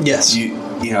interloper. Yes.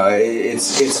 You know,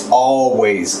 it's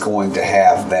always going to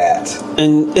have that.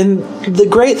 And the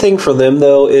great thing for them,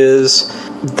 though, is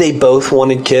they both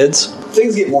wanted kids.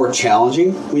 Things get more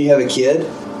challenging when you have a kid.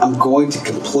 I'm going to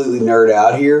completely nerd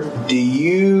out here. Do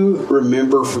you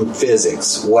remember from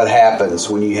physics what happens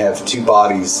when you have two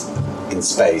bodies in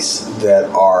space that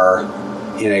are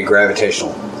in a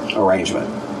gravitational arrangement?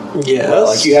 Yes.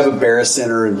 Like you have a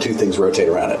barycenter and two things rotate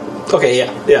around it. Okay,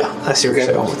 yeah. I see where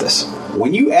you're going with this.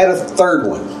 When you add a third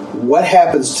one, what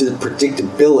happens to the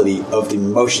predictability of the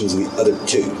motions of the other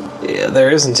two? Yeah, there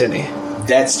isn't any.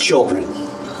 That's children.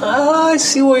 I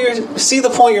see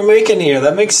the point you're making here.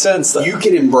 That makes sense, though. You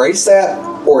can embrace that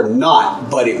or not,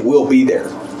 but it will be there.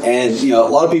 And, you know, a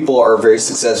lot of people are very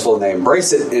successful and they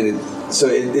embrace it, and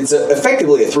it's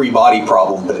effectively a three-body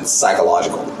problem, but it's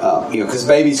psychological. You know, because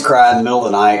babies cry in the middle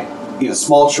of the night. You know,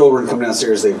 small children come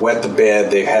downstairs, they've wet the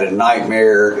bed, they've had a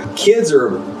nightmare. Kids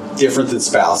are different than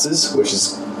spouses, which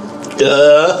is...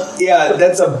 Yeah,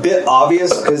 that's a bit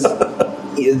obvious, because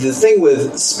the thing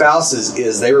with spouses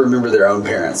is they remember their own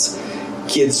parents.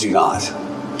 Kids do not.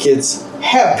 Kids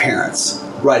have parents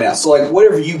right now. So, like,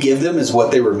 whatever you give them is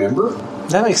what they remember.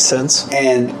 That makes sense.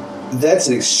 And that's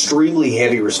an extremely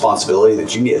heavy responsibility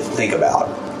that you need to think about.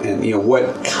 And, you know,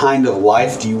 what kind of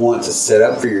life do you want to set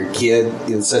up for your kid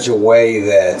in such a way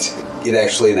that it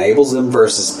actually enables them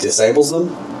versus disables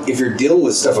them? If you're dealing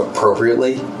with stuff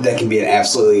appropriately, that can be an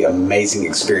absolutely amazing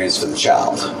experience for the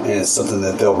child. And it's something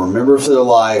that they'll remember for their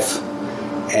life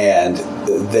and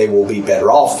they will be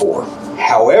better off for.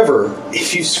 However,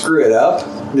 if you screw it up,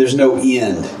 there's no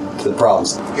end to the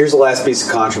problems. Here's the last piece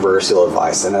of controversial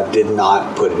advice, and I did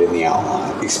not put it in the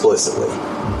outline explicitly.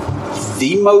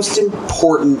 The most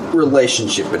important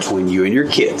relationship between you and your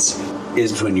kids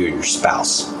is between you and your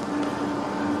spouse.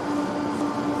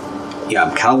 Yeah,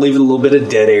 I'm kind of leaving a little bit of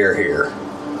dead air here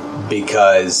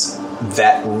because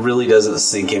that really doesn't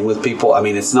sink in with people. I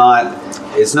mean, it's not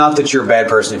that you're a bad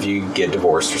person if you get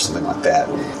divorced or something like that.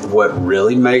 What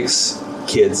really makes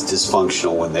kids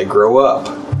dysfunctional when they grow up,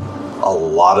 a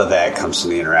lot of that comes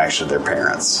from the interaction of their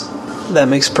parents. That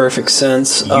makes perfect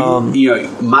sense. You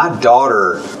know, my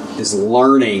daughter is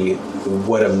learning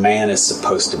what a man is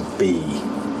supposed to be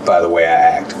by the way I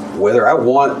act, whether I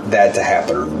want that to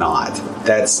happen or not.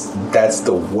 That's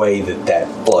the way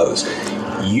that flows.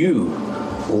 You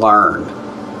learn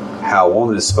how a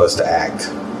woman is supposed to act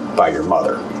by your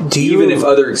mother. Even if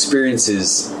other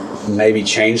experiences maybe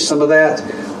change some of that,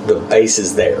 the base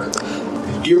is there.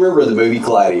 Do you remember the movie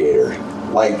Gladiator?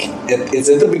 Like, it's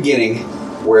at the beginning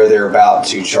where they're about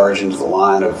to charge into the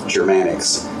line of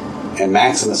Germanics, and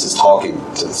Maximus is talking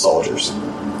to the soldiers.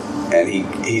 And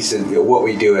he said, you know, what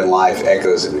we do in life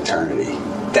echoes in eternity.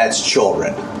 That's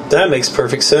children. That makes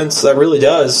perfect sense. That really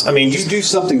does. I mean, you do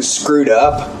something screwed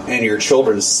up and your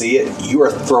children see it, you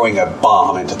are throwing a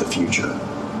bomb into the future.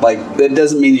 Like, that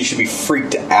doesn't mean you should be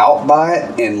freaked out by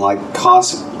it and, like,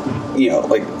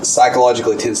 like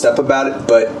psychologically tensed up about it,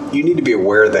 but you need to be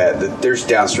aware that there's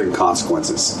downstream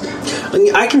consequences.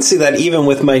 I can see that even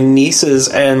with my nieces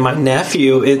and my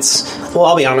nephew.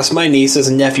 I'll be honest, my nieces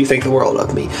and nephew think the world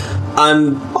of me.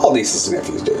 All nieces and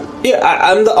nephews do. Yeah,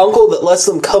 I'm the uncle that lets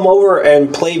them come over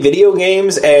and play video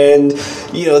games, and,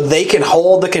 you know, they can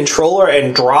hold the controller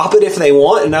and drop it if they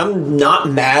want, and I'm not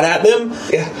mad at them.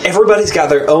 Yeah. Everybody's got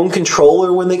their own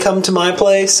controller when they come to my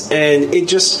place, and it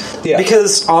just... Yeah.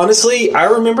 Because, honestly, I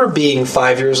remember being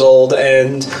 5 years old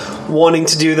and wanting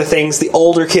to do the things the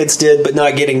older kids did but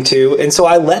not getting to, and so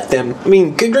I let them. I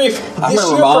mean, good grief. I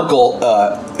remember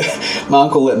my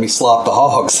uncle let me slop the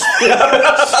hogs.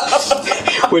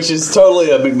 Which is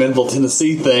totally a McMinnville,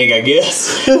 Tennessee thing, I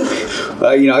guess.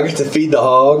 I get to feed the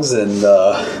hogs, and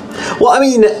well, I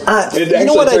mean, it actually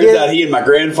turns out he and my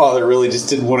grandfather really just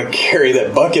didn't want to carry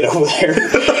that bucket over there.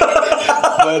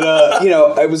 But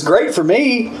it was great for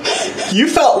me. You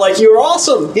felt like you were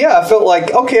awesome. Yeah, I felt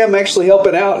like, okay, I'm actually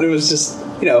helping out, and it was just,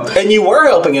 and you were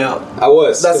helping out. I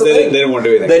was. That's the thing. They didn't want to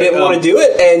do anything. They didn't want to do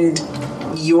it,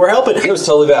 and you were helping. It was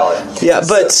totally valid. Yeah,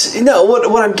 but no,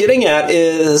 what I'm getting at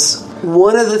is,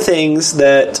 one of the things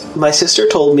that my sister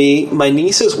told me my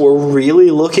nieces were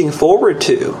really looking forward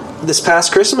to this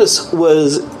past Christmas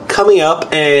was coming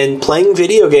up and playing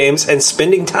video games and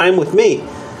spending time with me.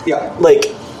 Yeah. Like,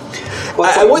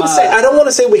 I don't want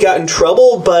to say we got in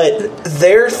trouble, but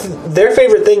their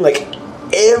favorite thing, like,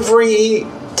 every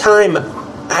time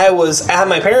I was at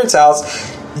my parents'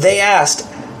 house, they asked,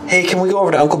 hey, can we go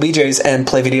over to Uncle BJ's and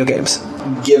play video games?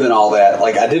 Given all that,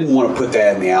 like, I didn't want to put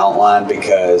that in the outline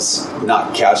because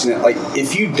not couching it. Like,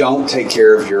 if you don't take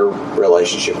care of your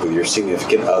relationship with your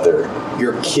significant other,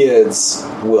 your kids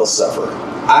will suffer.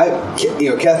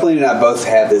 Kathleen and I both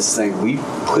have this thing. We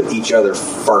put each other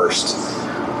first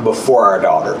before our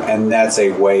daughter, and that's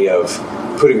a way of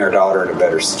putting our daughter in a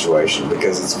better situation,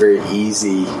 because it's very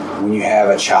easy when you have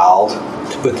a child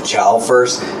to put the child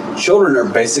first. Children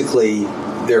are basically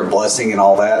their blessing and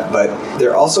all that, but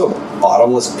they're also a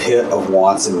bottomless pit of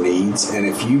wants and needs, and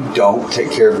if you don't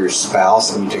take care of your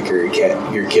spouse and you take care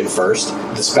of your kid first,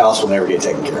 the spouse will never get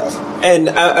taken care of. And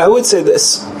I would say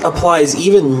this applies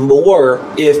even more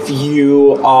if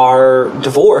you are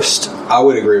divorced. I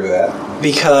would agree with that,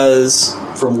 because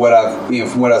from what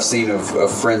I've seen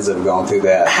of friends that have gone through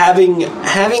that,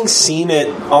 having seen it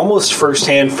almost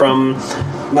firsthand from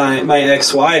my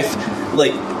ex-wife,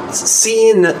 like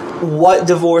seeing what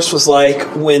divorce was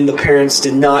like when the parents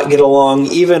did not get along,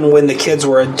 even when the kids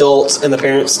were adults and the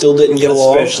parents still didn't get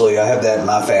along. Especially, I have that in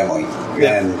my family,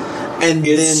 and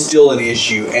it's still an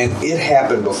issue, and it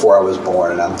happened before I was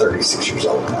born, and I'm 36 years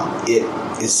old now. It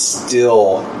is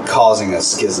still causing a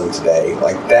schism today.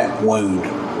 Like, that wound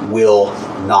will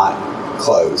not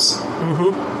close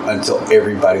until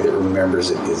everybody that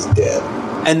remembers it is dead.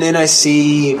 And then I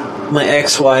see my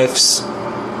ex-wife's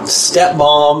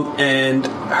stepmom and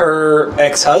her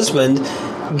ex-husband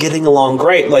getting along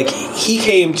great. Like, he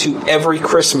came to every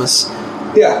Christmas,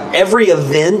 every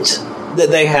event that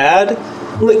they had.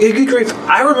 Like, good grief!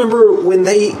 I remember when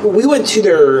we went to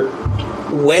their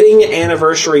wedding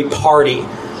anniversary party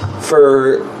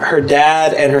for her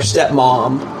dad and her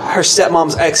stepmom. Her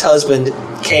stepmom's ex-husband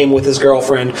came with his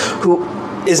girlfriend, who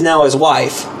is now his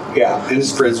wife. Yeah, and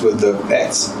is friends with the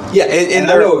ex. Yeah, and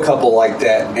I know a couple like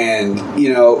that, and,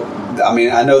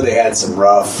 I know they had some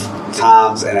rough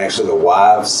times, and actually the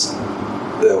wives,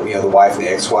 the wife and the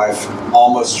ex-wife,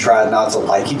 almost tried not to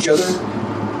like each other,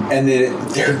 and then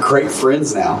they're great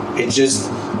friends now. It just,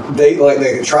 they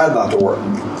tried not to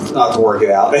work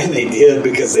it out, and they did,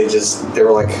 because they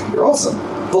were like, you're awesome.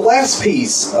 The last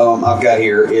piece I've got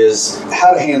here is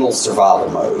how to handle survival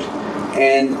mode,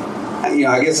 and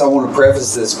I guess I want to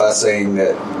preface this by saying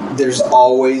that there's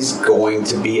always going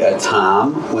to be a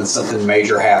time when something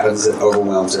major happens that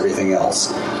overwhelms everything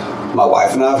else. My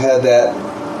wife and I have had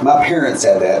that. My parents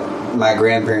had that. My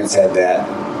grandparents had that.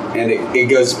 And it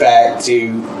goes back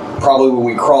to probably when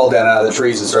we crawled down out of the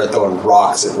trees and started throwing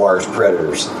rocks at large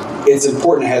predators. It's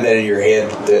important to have that in your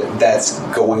head that that's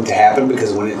going to happen,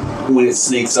 because when it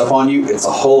sneaks up on you, it's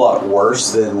a whole lot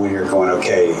worse than when you're going,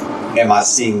 okay, am I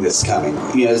seeing this coming?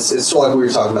 It's sort of like we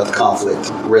were talking about the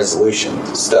conflict resolution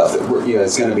stuff that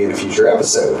it's going to be in a future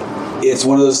episode. It's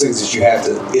one of those things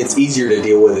that it's easier to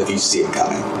deal with if you see it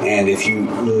coming, and if you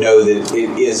know that it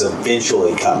is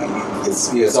eventually coming.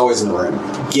 It's always in the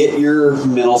room. Get your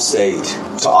mental state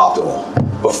to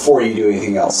optimal before you do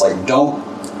anything else. Like, don't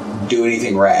do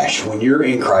anything rash. When you're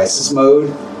in crisis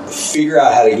mode, figure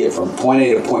out how to get from point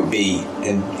A to point B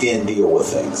and then deal with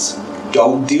things.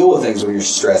 Don't deal with things when you're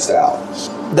stressed out.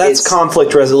 That's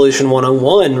conflict resolution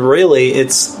 101, really.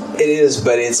 It is,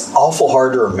 but it's awful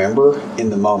hard to remember in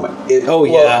the moment.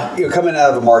 Coming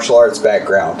out of a martial arts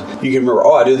background, you can remember,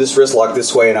 I do this wrist lock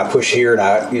this way, and I push here, and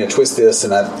I twist this,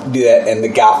 and I do that, and the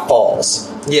guy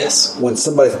falls. Yes. When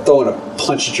somebody's throwing a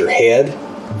punch at your head,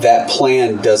 that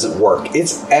plan doesn't work.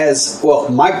 It's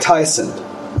Mike Tyson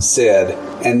said,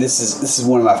 and this is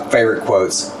one of my favorite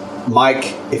quotes.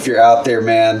 Mike, if you're out there,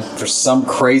 man, for some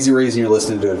crazy reason you're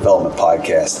listening to a development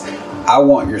podcast, I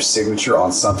want your signature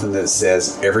on something that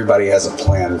says everybody has a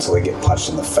plan until they get punched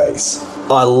in the face.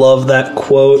 I love that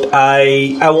quote.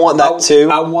 I want that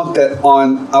too. I want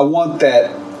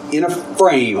that in a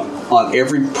frame on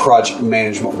every project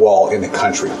management wall in the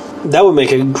country. That would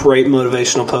make a great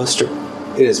motivational poster.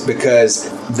 It is, because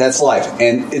that's life,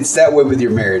 and it's that way with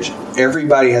your marriage.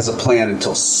 Everybody has a plan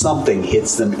until something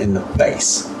hits them in the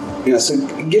face. So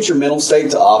get your mental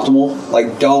state to optimal.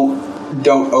 Like, don't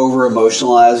over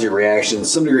emotionalize your reaction. To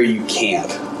some degree, you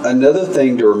can't. Another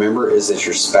thing to remember is that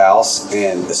your spouse,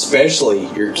 and especially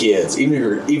your kids,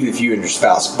 even if you and your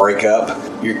spouse break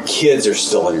up, your kids are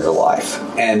still in your life,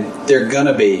 and they're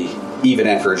gonna be even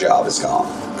after a job is gone.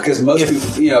 Because most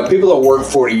people don't work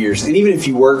 40 years. And even if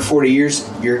you work 40 years,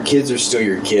 your kids are still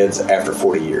your kids after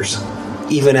 40 years.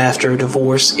 Even after a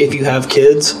divorce, if you have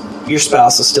kids, your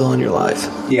spouse is still in your life.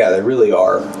 Yeah, they really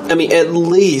are. I mean, at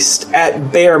least,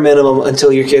 at bare minimum,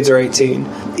 until your kids are 18.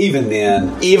 Even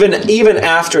then. Even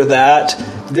after that.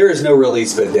 There is no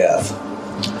release but death.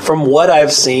 From what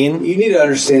I've seen. You need to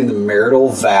understand the marital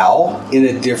vow in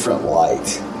a different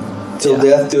light. Till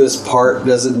death do us part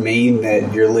doesn't mean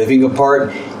that you're living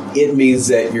apart. It means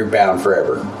that you're bound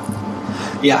forever.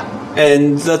 Yeah,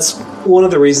 and that's one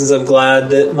of the reasons I'm glad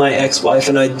that my ex-wife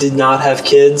and I did not have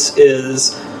kids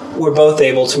is we're both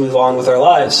able to move on with our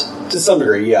lives. To some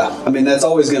degree, yeah. I mean, that's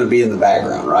always going to be in the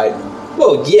background, right?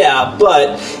 Well, yeah,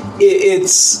 but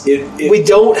we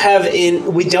don't have that.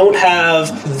 You don't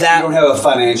have a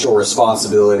financial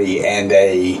responsibility and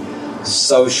a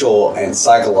social and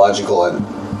psychological and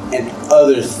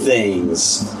other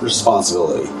things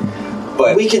responsibility.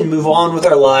 But we can move on with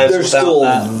our lives. They're still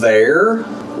there.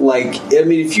 Like, I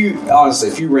mean, if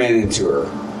you ran into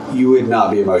her, you would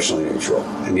not be emotionally neutral,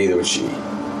 and neither would she.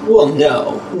 Well,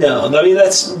 no. I mean,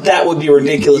 that would be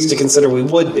ridiculous to consider we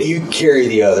would be. You carry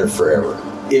the other forever.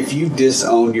 If you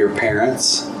disowned your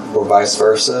parents, or vice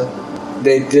versa,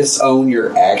 they disown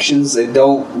your actions. They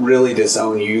don't really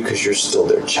disown you because you're still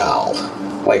their child.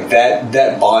 Like,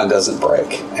 that bond doesn't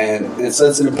break. And so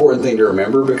that's an important thing to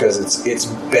remember, because it's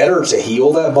better to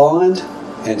heal that bond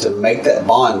and to make that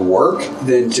bond work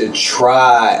than to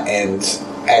try and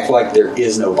act like there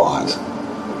is no bond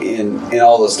in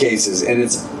all those cases. And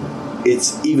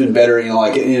it's even better,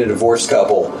 like in a divorced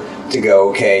couple, to go,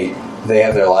 okay, they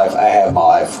have their life, I have my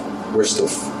life. We're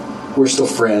still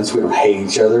friends. We don't hate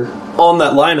each other. On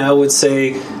that line, I would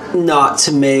say not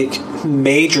to make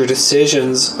major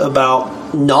decisions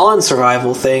about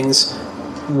non-survival things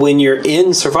when you're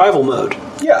in survival mode.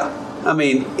 Yeah. I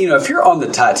mean, if you're on the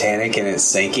Titanic and it's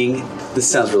sinking, this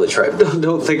sounds really trite.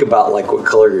 Don't think about like what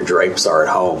color your drapes are at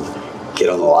home. Get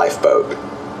on the lifeboat.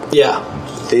 Yeah.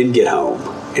 Then get home.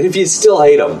 And if you still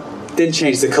hate them, then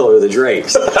change the color of the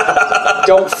drapes.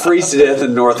 Don't freeze to death in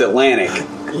the North Atlantic.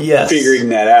 Yes. Figuring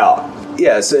that out.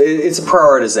 Yeah, so it's a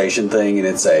prioritization thing, and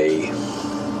it's a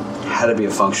how to be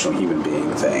a functional human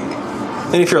being thing.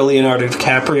 And if you're Leonardo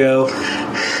DiCaprio,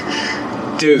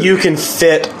 dude, you can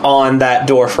fit on that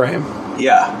door frame.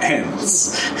 Yeah,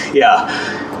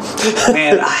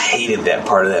 man, I hated that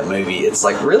part of that movie. It's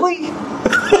like, really?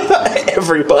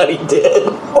 Everybody did.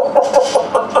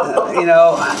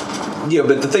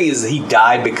 But the thing is, he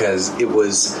died because it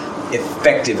was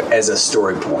effective as a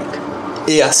story point.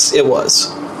 Yes, it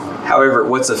was. However,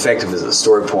 what's effective as a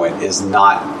story point is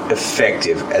not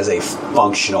effective as a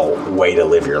functional way to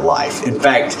live your life. In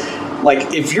fact,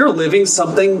 like, if you're living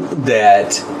something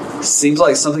that seems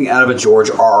like something out of a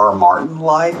George R.R. Martin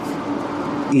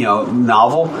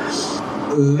novel,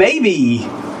 maybe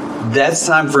that's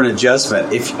time for an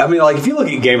adjustment. If you look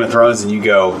at Game of Thrones and you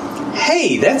go,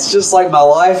 hey, that's just like my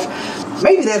life,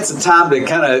 maybe that's the time to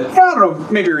kind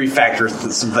of, maybe refactor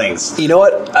some things. You know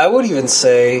what? I would even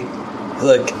say,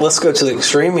 look, let's go to the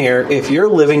extreme here. If you're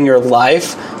living your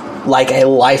life like a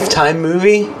Lifetime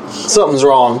movie, something's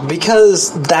wrong,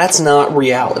 because that's not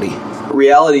reality.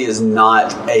 Reality is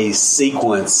not a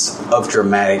sequence of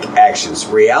dramatic actions.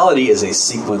 Reality is a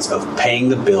sequence of paying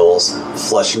the bills,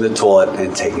 flushing the toilet,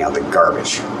 and taking out the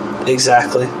garbage.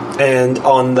 Exactly. And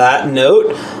on that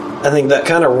note, I think that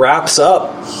kind of wraps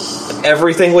up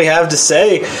everything we have to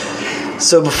say.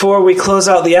 So before we close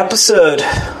out the episode,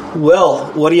 Will,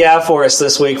 what do you have for us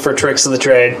this week for Tricks of the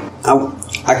Trade?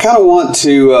 I kind of want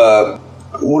to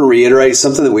reiterate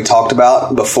something that we talked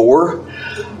about before.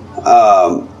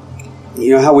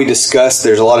 How we discussed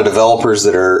there's a lot of developers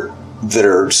that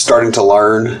are starting to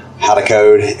learn how to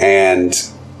code, and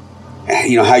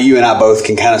how you and I both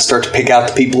can kind of start to pick out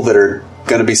the people that are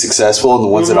going to be successful and the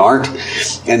ones that aren't.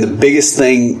 And the biggest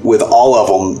thing with all of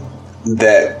them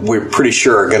that we're pretty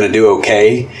sure are going to do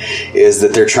okay is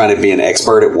that they're trying to be an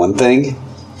expert at one thing,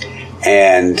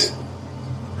 and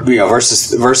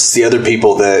versus the other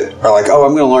people that are like, oh,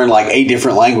 I'm going to learn like 8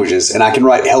 different languages and I can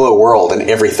write hello world and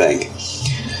everything.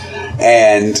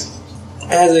 And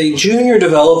as a junior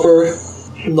developer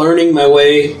learning my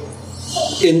way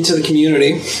into the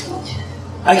community,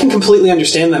 I can completely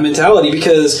understand that mentality,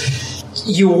 because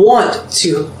you want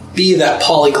to be that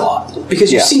polyglot,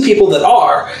 because you see people that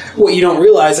are. What you don't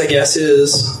realize, I guess,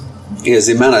 is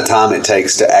the amount of time it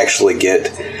takes to actually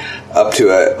get up to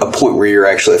a point where you're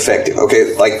actually effective.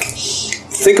 Okay, like,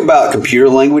 think about computer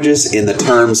languages in the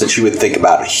terms that you would think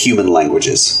about human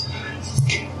languages.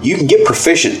 You can get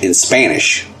proficient in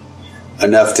Spanish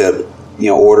enough to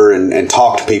order and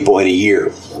talk to people in a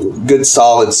year. Good,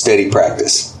 solid, steady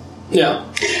practice. Yeah.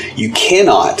 You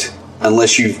cannot,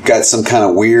 unless you've got some kind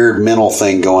of weird mental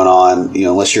thing going on,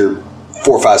 unless you're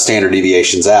 4 or 5 standard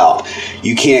deviations out,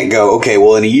 you can't go, okay,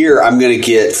 well, in a year I'm going to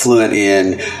get fluent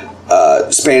in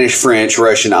Spanish, French,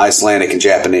 Russian, Icelandic, and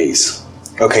Japanese.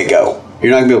 Okay, go.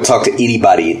 You're not going to be able to talk to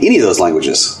anybody in any of those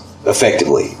languages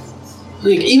effectively.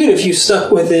 Like, even if you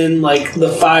stuck within like the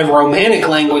 5 Romanic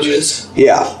languages.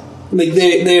 Yeah. Like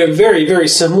they are very, very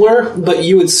similar, but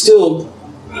you would still.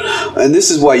 And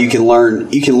this is why you can learn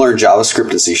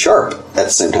JavaScript and C# at the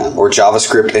same time, or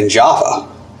JavaScript and Java,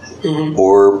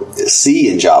 or C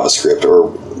and JavaScript,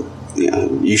 or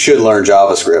you should learn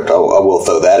JavaScript. I will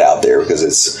throw that out there because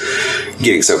it's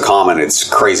getting so common. It's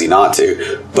crazy not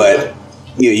to. But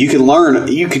you can learn.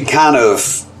 You can kind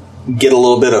of get a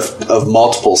little bit of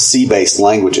multiple C-based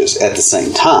languages at the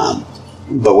same time.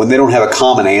 But when they don't have a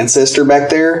common ancestor back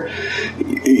there,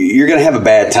 you're going to have a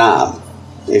bad time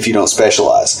if you don't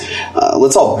specialize.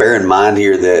 Let's all bear in mind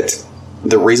here that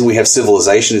the reason we have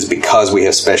civilization is because we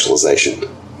have specialization.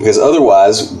 Because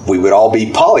otherwise, we would all be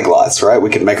polyglots, right?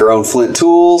 We could make our own flint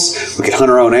tools. We could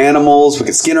hunt our own animals. We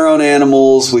could skin our own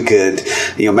animals. We could,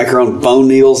 make our own bone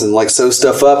needles and sew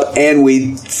stuff up. And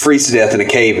we'd freeze to death in a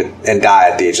cave and die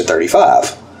at the age of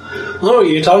 35. Oh,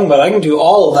 you're talking about I can do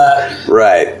all of that.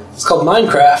 Right. It's called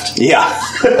Minecraft. Yeah.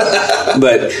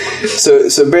 But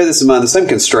so bear this in mind. The same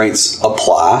constraints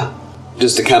apply.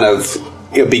 Just to kind of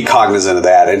be cognizant of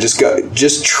that, and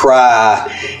just try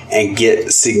and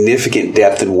get significant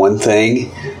depth in one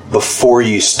thing before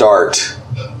you start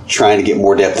trying to get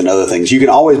more depth in other things. You can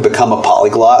always become a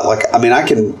polyglot. I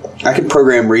can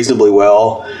program reasonably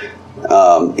well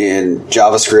in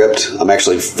JavaScript. I'm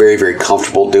actually very, very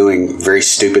comfortable doing very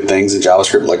stupid things in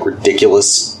JavaScript, like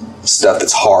ridiculous stuff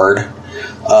that's hard.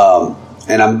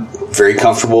 And I'm very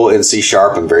comfortable in C#.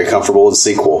 I'm very comfortable in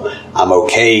SQL. I'm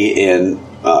okay in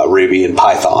Ruby and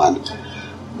Python,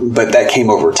 but that came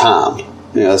over time.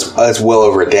 That's well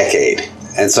over a decade.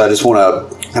 And so I just want to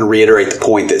kind of reiterate the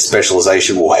point that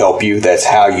specialization will help you. That's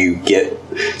how you get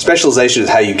specialization is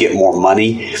how you get more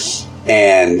money,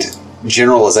 and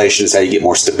generalization is how you get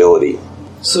more stability.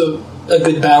 So a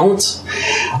good balance?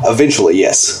 Eventually,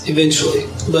 yes. Eventually,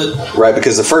 but right,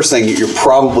 because the first thing you're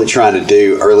probably trying to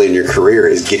do early in your career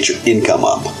is get your income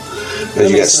up.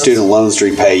 Because you got student loans to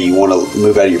repay, you want to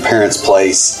move out of your parents'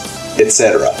 place,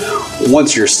 etc.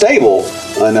 Once you're stable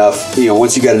enough,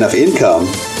 once you got enough income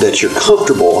that you're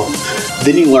comfortable,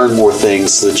 then you learn more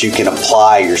things so that you can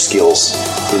apply your skills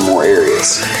in more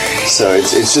areas. So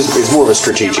it's more of a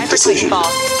strategic decision.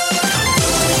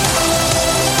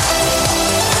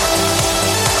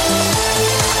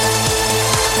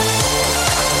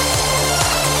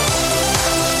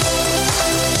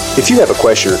 If you have a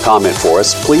question or comment for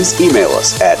us, please email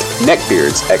us at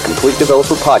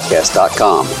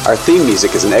neckbeards@CompleteDeveloperPodcast.com. Our theme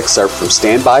music is an excerpt from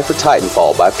Stand By for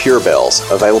Titanfall by Pure Bells,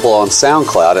 available on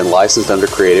SoundCloud and licensed under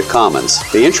Creative Commons.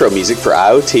 The intro music for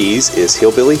IoTs is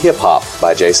Hillbilly Hip Hop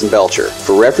by Jason Belcher.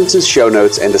 For references, show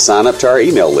notes, and to sign up to our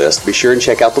email list, be sure and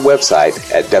check out the website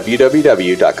at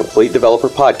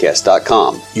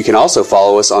www.CompleteDeveloperPodcast.com. You can also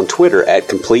follow us on Twitter at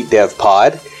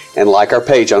CompleteDevPod, and like our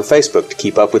page on Facebook to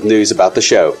keep up with news about the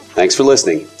show. Thanks for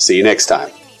listening. See you next time.